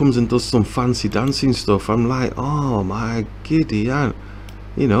knight comes and does some fancy dancing stuff. I'm like, oh my giddy aunt,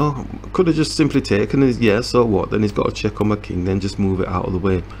 you know, could have just simply taken his, yeah, so what, then he's got to check on my king, then just move it out of the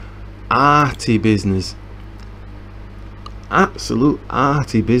way. Arty business, absolute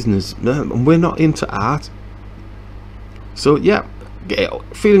arty business. And we're not into art. So yeah,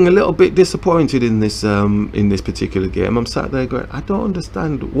 feeling a little bit disappointed in this particular game. I'm sat there going, I don't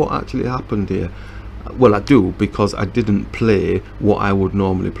understand what actually happened here. Well, I do, because I didn't play what I would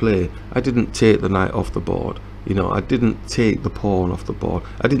normally play. I didn't take the knight off the board, you know, I didn't take the pawn off the board,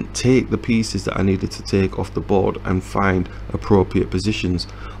 I didn't take the pieces that I needed to take off the board and find appropriate positions,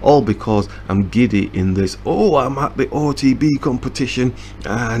 all because I'm giddy in this, oh, I'm at the OtB competition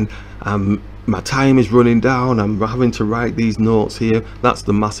and my time is running down, I'm having to write these notes here. That's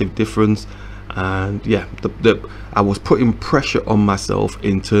the massive difference. And yeah, I was putting pressure on myself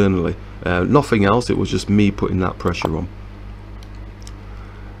internally, nothing else. It was just me putting that pressure on.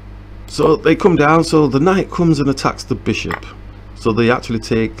 So they come down, so the knight comes and attacks the bishop, so they actually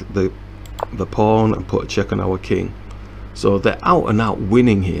take the pawn and put a check on our king. So they're out and out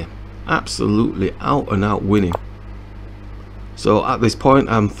winning here, absolutely out and out winning. So at this point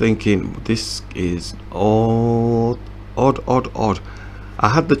I'm thinking, this is odd. I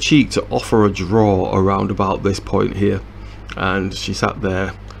had the cheek to offer a draw around about this point here, and she sat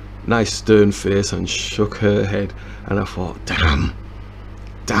there, nice stern face, and shook her head, and I thought,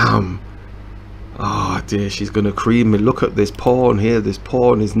 damn, oh dear, she's gonna cream me. Look at this pawn here, this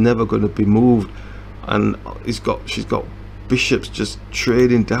pawn is never going to be moved, and she's got bishops just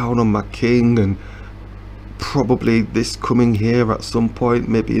trading down on my king, and probably this coming here at some point,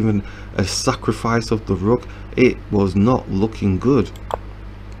 maybe even a sacrifice of the rook. It was not looking good.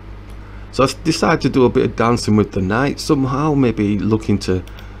 So I decided to do a bit of dancing with the knight somehow, maybe looking to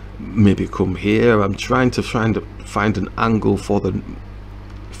maybe come here. I'm trying to find an angle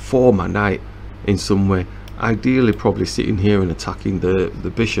for my knight in some way, ideally probably sitting here and attacking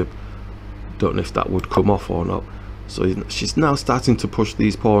the bishop. Don't know if that would come off or not. So she's now starting to push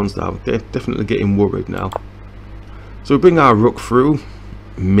these pawns down. They're definitely getting worried now. So we bring our rook through,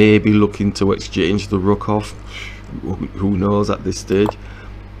 maybe looking to exchange the rook off, who knows at this stage.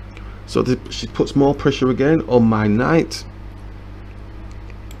 So she puts more pressure again on my knight.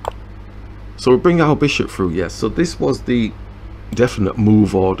 So we bring our bishop through. Yes, so this was the definite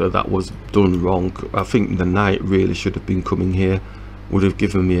move order that was done wrong. I think the knight really should have been coming here, would have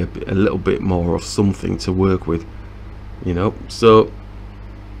given me a little bit more of something to work with, you know. So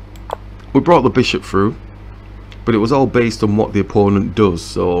we brought the bishop through, but it was all based on what the opponent does.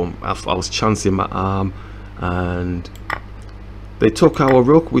 So I was chancing my arm, and they took our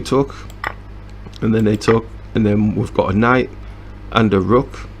rook, we took, and then they took, and then we've got a knight and a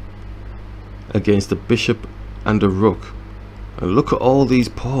rook against a bishop and a rook. And look at all these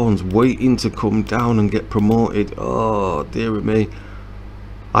pawns waiting to come down and get promoted. Oh dear me.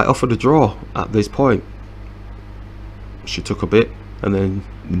 I offered a draw at this point. She took a bit, and then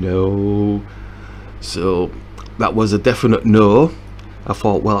no. So that was a definite no. I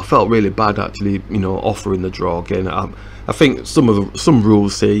thought, well, I felt really bad actually, you know, offering the draw again. I think some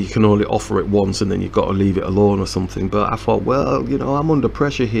rules say you can only offer it once and then you've got to leave it alone or something, but I thought, well, you know, I'm under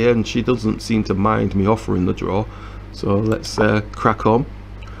pressure here and she doesn't seem to mind me offering the draw, so let's crack on.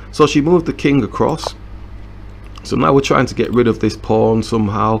 So she moved the king across. So now we're trying to get rid of this pawn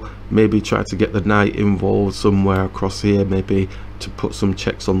somehow, maybe try to get the knight involved somewhere across here, maybe to put some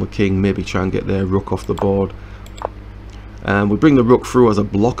checks on the king, maybe try and get their rook off the board. And we bring the rook through as a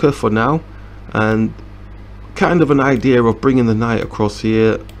blocker for now, and kind of an idea of bringing the knight across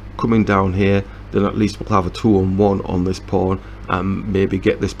here, coming down here, then at least we'll have a 2-on-1 on this pawn, and maybe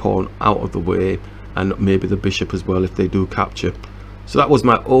get this pawn out of the way, and maybe the bishop as well if they do capture. So that was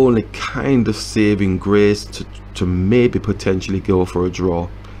my only kind of saving grace to maybe potentially go for a draw.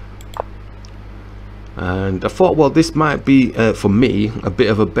 And I thought, well, this might be for me a bit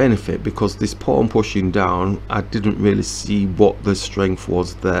of a benefit, because this pawn pushing down, I didn't really see what the strength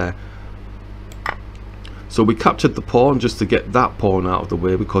was there. So we captured the pawn just to get that pawn out of the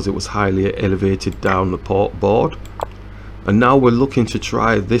way, because it was highly elevated down the board. And now we're looking to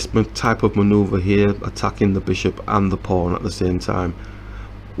try this type of maneuver here, attacking the bishop and the pawn at the same time.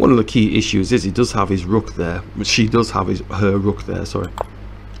 One of the key issues is he does have his rook there. She does have her rook there, sorry.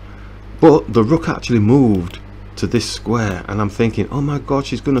 But the rook actually moved to this square, and I'm thinking, oh my god,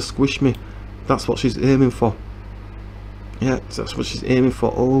 she's going to squish me. That's what she's aiming for. Yeah, that's what she's aiming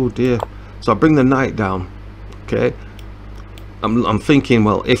for. Oh dear. So I bring the knight down. Okay. I'm thinking,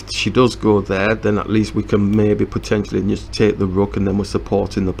 well, if she does go there, then at least we can maybe potentially just take the rook, and then we're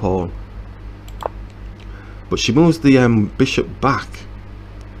supporting the pawn. But she moves the bishop back.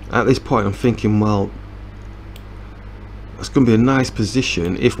 At this point I'm thinking, well, it's going to be a nice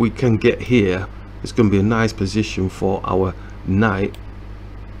position. If we can get here, it's going to be a nice position for our knight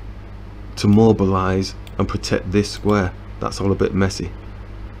to mobilize and protect this square. That's all a bit messy.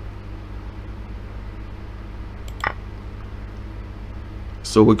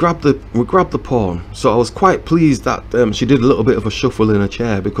 So we grabbed the pawn. So I was quite pleased that she did a little bit of a shuffle in her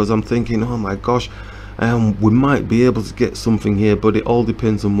chair, because I'm thinking, oh my gosh, we might be able to get something here, but it all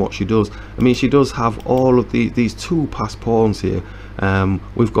depends on what she does. I mean, she does have all of these two passed pawns here.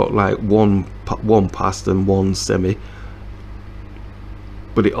 We've got like one passed and one semi,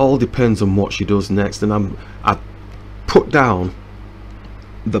 but it all depends on what she does next. And I put down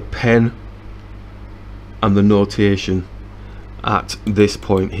the pen and the notation at this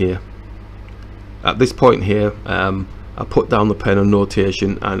point here. At this point here, I put down the pen and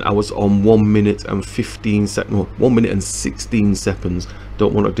notation, and I was on 1 minute and 15 seconds, no, 1 minute and 16 seconds.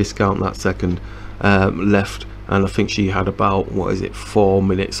 Don't want to discount that second left, and I think she had about, what is it, 4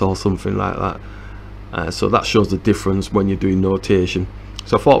 minutes or something like that. So that shows the difference when you're doing notation.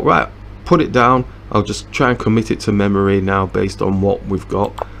 So I thought, right, put it down. I'll just try and commit it to memory now based on what we've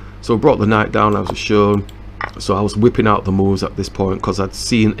got. So I brought the knight down as shown. So I was whipping out the moves at this point, because I'd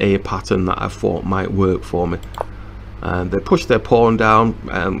seen a pattern that I thought might work for me. And they pushed their pawn down.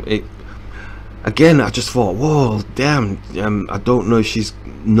 Again, I just thought, whoa, damn, I don't know if she's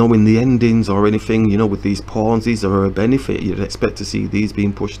knowing the endings or anything, you know, with these pawns. These are a benefit. You'd expect to see these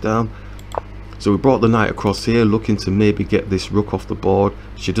being pushed down. So we brought the knight across here, looking to maybe get this rook off the board.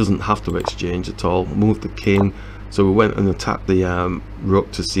 She doesn't have to exchange at all. Move the king. So we went and attacked the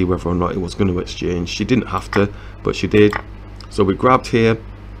rook to see whether or not it was going to exchange. She didn't have to, but she did. So we grabbed here,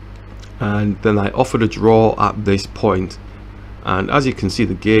 and then I offered a draw at this point. And as you can see,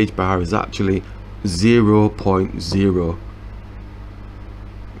 the gauge bar is actually 0.0.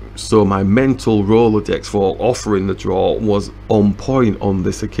 So my mental Rolodex for offering the draw was on point on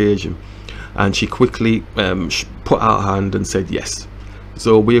this occasion. And she quickly put out her hand and said yes.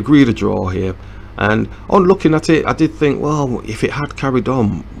 So we agreed a draw here. And on looking at it, I did think, well, if it had carried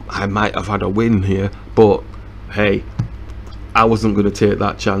on, I might have had a win here. But hey, I wasn't going to take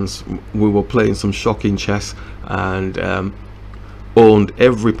that chance. We were playing some shocking chess, and owned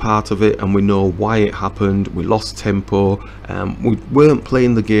every part of it, and we know why it happened. We lost tempo. We weren't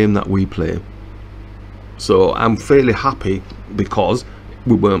playing the game that we play. So I'm fairly happy because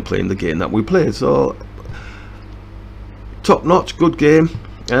we weren't playing the game that we played. So top notch, good game.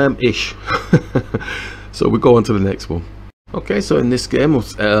 Ish. So we go on to the next one. Okay, so in this game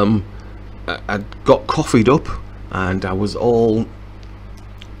I got coffeed up, and I was all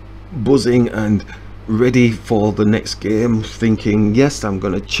buzzing and ready for the next game, thinking, yes, I'm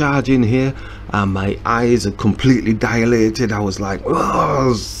gonna charge in here, and my eyes are completely dilated. I was like,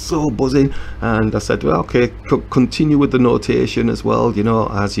 oh, so buzzing. And I said, well, okay, continue with the notation as well, you know,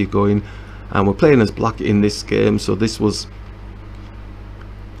 as you're going. And we're playing as black in this game, so this was,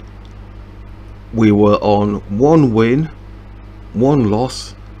 we were on 1 win, 1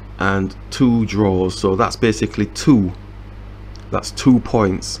 loss and 2 draws. So that's basically 2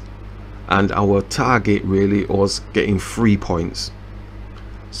 points, and our target really was getting 3 points.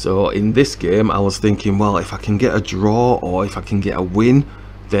 So in this game I was thinking, well, if I can get a draw or if I can get a win,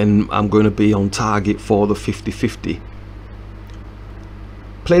 then I'm going to be on target for the 50-50.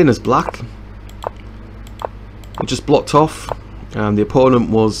 Playing as black, we just blocked off, and the opponent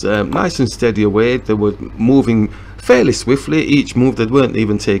was nice and steady away. They were moving fairly swiftly. Each move, they weren't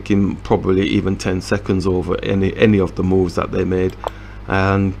even taking probably even 10 seconds over any of the moves that they made,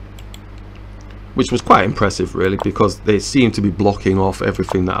 and which was quite impressive really, because they seemed to be blocking off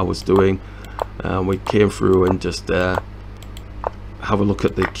everything that I was doing. We came through and just have a look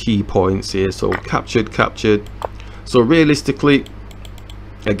at the key points here. So captured. So realistically,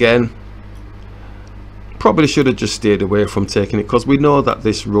 again, probably should have just stayed away from taking it, because we know that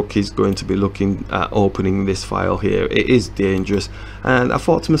this rook is going to be looking at opening this file here. It is dangerous, and I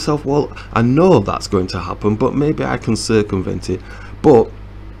thought to myself, well, I know that's going to happen, but maybe I can circumvent it. But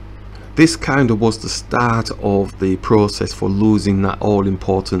this kind of was the start of the process for losing that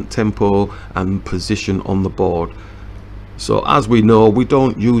all-important tempo and position on the board. So as we know, we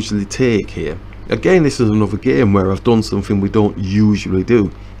don't usually take here. Again, this is another game where I've done something we don't usually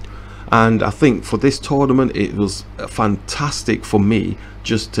do, and I think for this tournament it was fantastic for me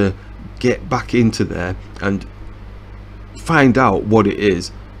just to get back into there and find out what it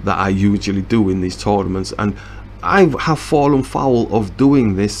is that I usually do in these tournaments. And I have fallen foul of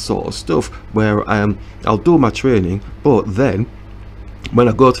doing this sort of stuff where I'll do my training, but then when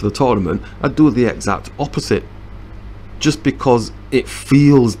I go to the tournament I do the exact opposite, just because it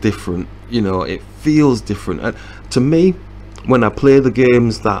feels different. You know, it feels different. And to me, when I play the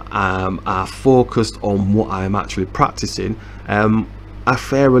games that are focused on what I'm actually practicing, I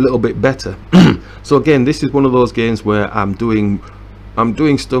fare a little bit better. So again, this is one of those games where I'm doing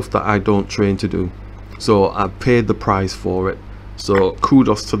stuff that I don't train to do, so I paid the price for it. So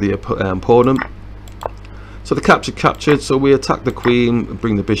kudos to the opponent. So the captured, so we attack the queen,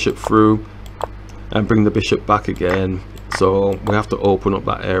 bring the bishop through and bring the bishop back again. So we have to open up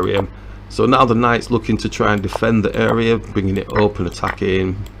that area. So now the knight's looking to try and defend the area, bringing it open,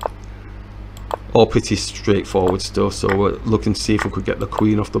 attacking. All pretty straightforward stuff. So we're looking to see if we could get the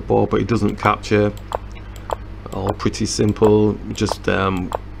queen off the board, but it doesn't capture. All pretty simple. Just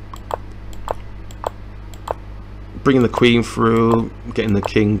bringing the queen through, getting the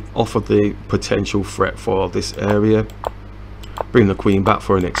king off of the potential threat for this area. Bring the queen back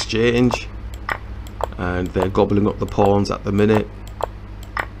for an exchange. And they're gobbling up the pawns at the minute.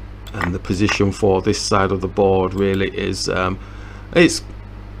 And the position for this side of the board really is, it's,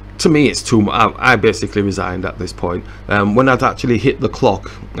 to me it's too much. I basically resigned at this point. When I'd actually hit the clock,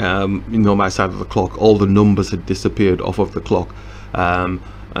 you know, my side of the clock, all the numbers had disappeared off of the clock, and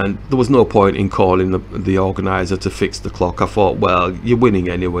there was no point in calling the organizer to fix the clock. I thought, well, you're winning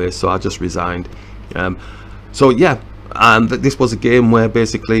anyway, so I just resigned. So yeah, and this was a game where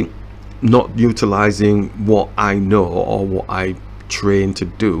basically not utilizing what I know or what I train to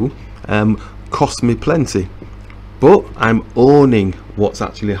do cost me plenty, but I'm owning what's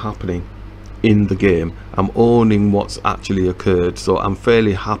actually happening in the game. I'm owning what's actually occurred, so I'm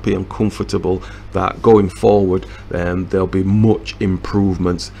fairly happy and comfortable that going forward there'll be much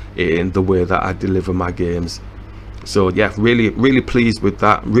improvements in the way that I deliver my games. So yeah, really pleased with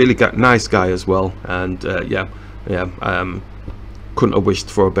that. Really nice guy as well, and yeah, couldn't have wished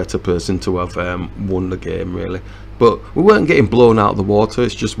for a better person to have won the game really. But we weren't getting blown out of the water,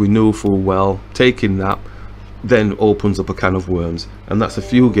 it's just we knew full well taking that then opens up a can of worms. And that's a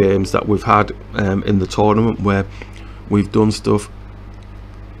few games that we've had in the tournament where we've done stuff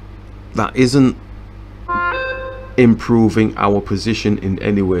that isn't improving our position in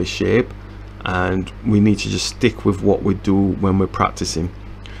any way, shape, and we need to just stick with what we do when we're practicing.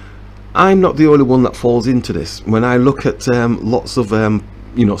 I'm not the only one that falls into this. When I look at lots of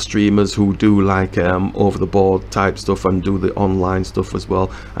you know, streamers who do like over the board type stuff and do the online stuff as well,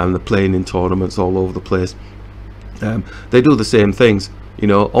 and they're playing in tournaments all over the place, they do the same things, you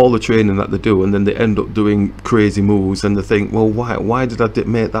know, all the training that they do, and then they end up doing crazy moves and they think, well, why did I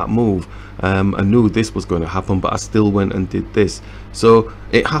make that move? I knew this was going to happen, but I still went and did this. So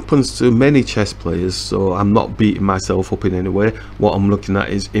it happens to many chess players, so I'm not beating myself up in any way. What I'm looking at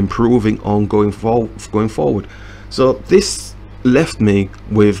is improving on going forward. So this left me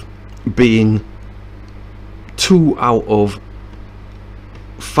with being 2 out of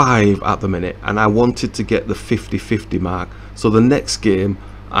 5 at the minute, and I wanted to get the 50-50 mark. So the next game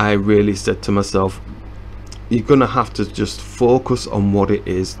I really said to myself, you're gonna have to just focus on what it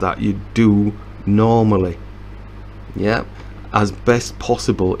is that you do normally, yeah, as best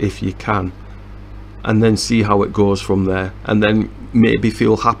possible if you can, and then see how it goes from there, and then maybe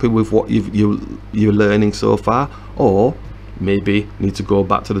feel happy with what you're learning so far, or maybe need to go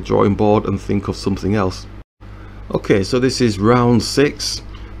back to the drawing board and think of something else. Okay, so this is round 6.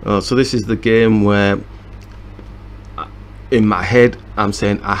 So this is the game where in my head I'm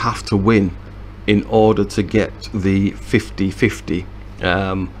saying I have to win in order to get the 50-50,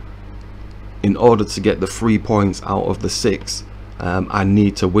 in order to get the 3 points out of the 6. I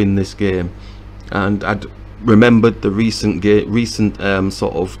need to win this game, and I'd remembered the recent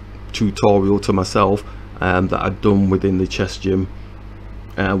sort of tutorial to myself that I'd done within the chess gym,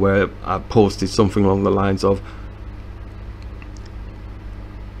 where I posted something along the lines of,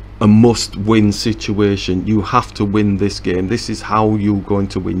 a must-win situation. You have to win this game. This is how you're going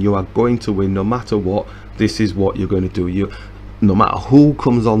to win. You are going to win no matter what. This is what you're going to do. No matter who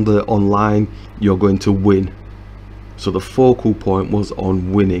comes on the online, you're going to win. So the focal point was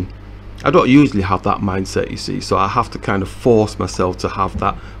on winning. I don't usually have that mindset, you see, so I have to kind of force myself to have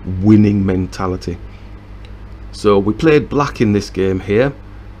that winning mentality. So we played black in this game here.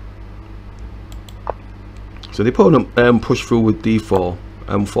 So the opponent pushed through with d4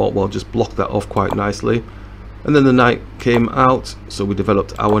 and thought, well, just block that off quite nicely. And then the knight came out, so we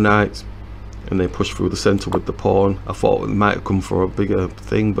developed our knight, and they pushed through the center with the pawn. I thought it might have come for a bigger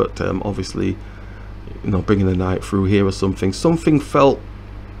thing, but obviously, you know, bringing the knight through here or something felt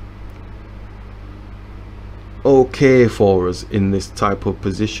okay for us in this type of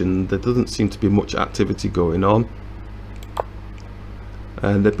position. There doesn't seem to be much activity going on,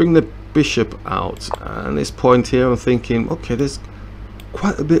 and they bring the bishop out. And this point here, I'm thinking, okay, there's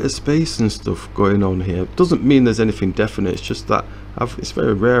quite a bit of space and stuff going on here. Doesn't mean there's anything definite, it's just that it's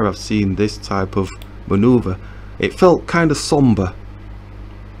very rare I've seen this type of maneuver. It felt kind of somber.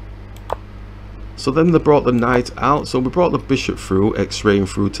 So then they brought the knight out, so we brought the bishop through, x-raying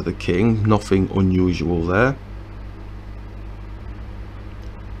through to the king. Nothing unusual there.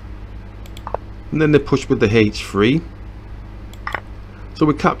 And then they pushed with the h3. So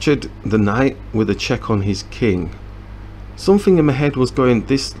we captured the knight with a check on his king. Something in my head was going,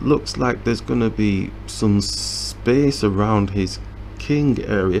 this looks like there's going to be some space around his king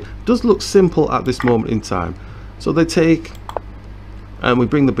area. It does look simple at this moment in time. So they take, and we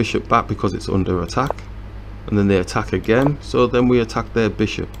bring the bishop back because it's under attack, and then they attack again. So then we attack their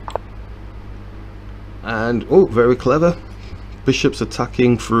bishop, and oh, very clever, bishop's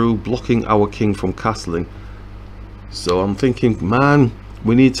attacking through, blocking our king from castling. So I'm thinking, man,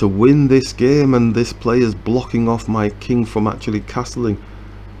 we need to win this game, and this player's blocking off my king from actually castling.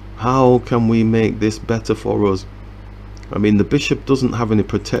 How can we make this better for us? I mean, the bishop doesn't have any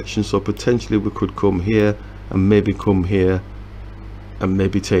protection, so potentially we could come here and maybe come here and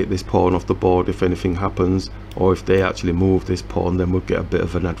maybe take this pawn off the board if anything happens, or if they actually move this pawn, then we'll get a bit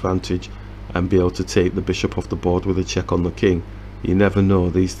of an advantage and be able to take the bishop off the board with a check on the king. You never know,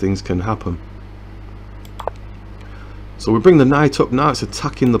 these things can happen. So we bring the knight up now. It's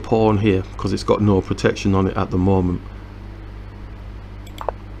attacking the pawn here because it's got no protection on it at the moment.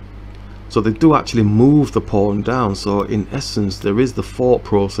 So they do actually move the pawn down. So in essence, there is the thought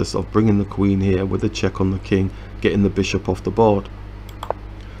process of bringing the queen here with a check on the king, getting the bishop off the board.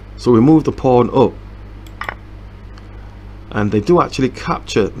 So we move the pawn up, and they do actually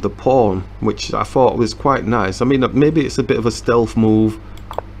capture the pawn, which I thought was quite nice. I mean, maybe it's a bit of a stealth move,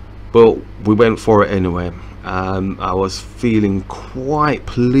 but we went for it anyway. I was feeling quite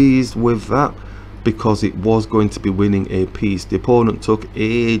pleased with that because it was going to be winning a piece. The opponent took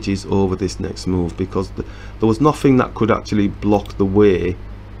ages over this next move because there was nothing that could actually block the way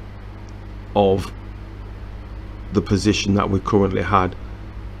of the position that we currently had.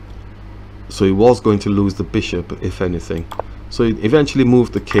 So he was going to lose the bishop if anything. So he eventually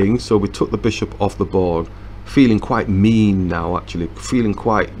moved the king, so we took the bishop off the board. Feeling quite mean now, actually. Feeling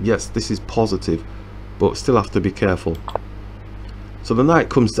quite, yes, this is positive, but still have to be careful. So the knight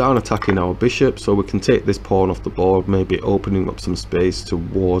comes down attacking our bishop, so we can take this pawn off the board, maybe opening up some space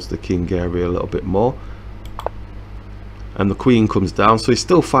towards the king area a little bit more. And the queen comes down, so he's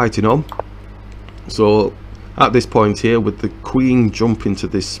still fighting on. So at this point here, with the queen jumping to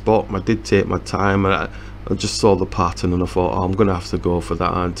this spot, I did take my time, and I just saw the pattern and I thought, oh, I'm going to have to go for that,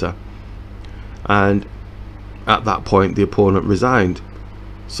 aren't I? And at that point the opponent resigned.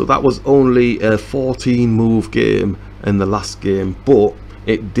 So that was only a 14 move game in the last game, but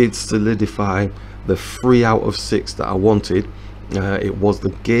it did solidify the 3 out of 6 that I wanted. It was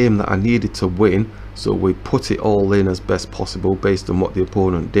the game that I needed to win, so we put it all in as best possible based on what the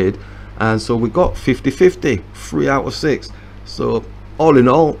opponent did, and so we got 50-50, 3 out of 6. So all in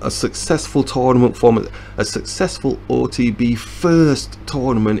all, a successful tournament format, a successful OtB first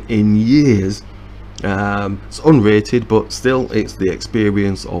tournament in years. It's unrated, but still it's the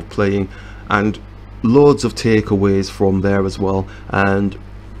experience of playing, and loads of takeaways from there as well, and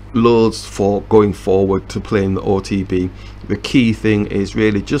loads for going forward to playing the OtB. The key thing is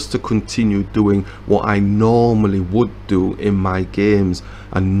really just to continue doing what I normally would do in my games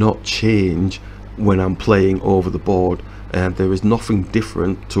and not change when I'm playing over the board. And there is nothing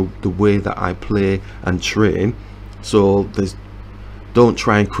different to the way that I play and train, so don't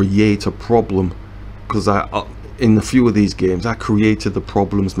try and create a problem, because in a few of these games I created the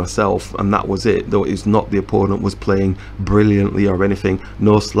problems myself, and that was it. Though it's not the opponent was playing brilliantly or anything,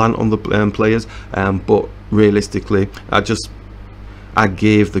 no slant on the players, but realistically I just I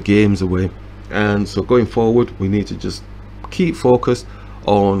gave the games away. And so going forward, we need to just keep focused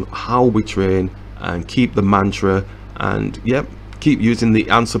on how we train and keep the mantra, and yep, keep using the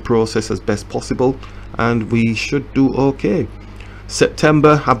answer process as best possible, and we should do okay.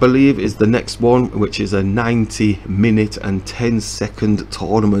 September, I believe, is the next one, which is a 90-minute and 10-second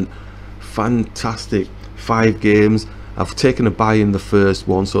tournament. Fantastic. 5 games. I've taken a buy in the first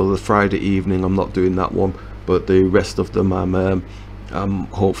one, so the Friday evening I'm not doing that one, but the rest of them I'm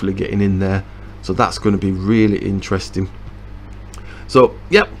hopefully getting in there, so that's going to be really interesting. So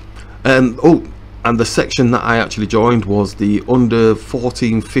yep. Oh, and the section that I actually joined was the under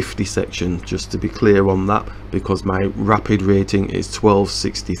 1450 section, just to be clear on that, because my rapid rating is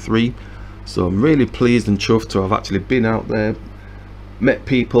 1263. So I'm really pleased and chuffed to have actually been out there, met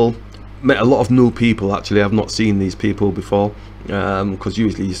people, met a lot of new people. Actually, I've not seen these people before, because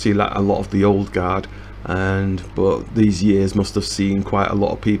usually you see like a lot of the old guard, but these years must have seen quite a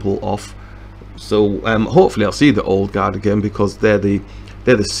lot of people off. So hopefully I'll see the old guard again, because they're the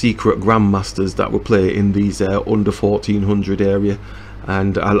secret grandmasters that will play in these under 1400 area,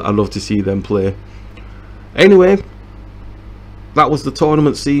 and I love to see them play. Anyway, that was the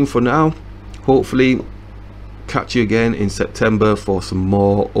tournament scene for now. Hopefully catch you again in September for some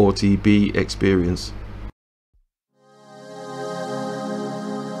more OtB experience.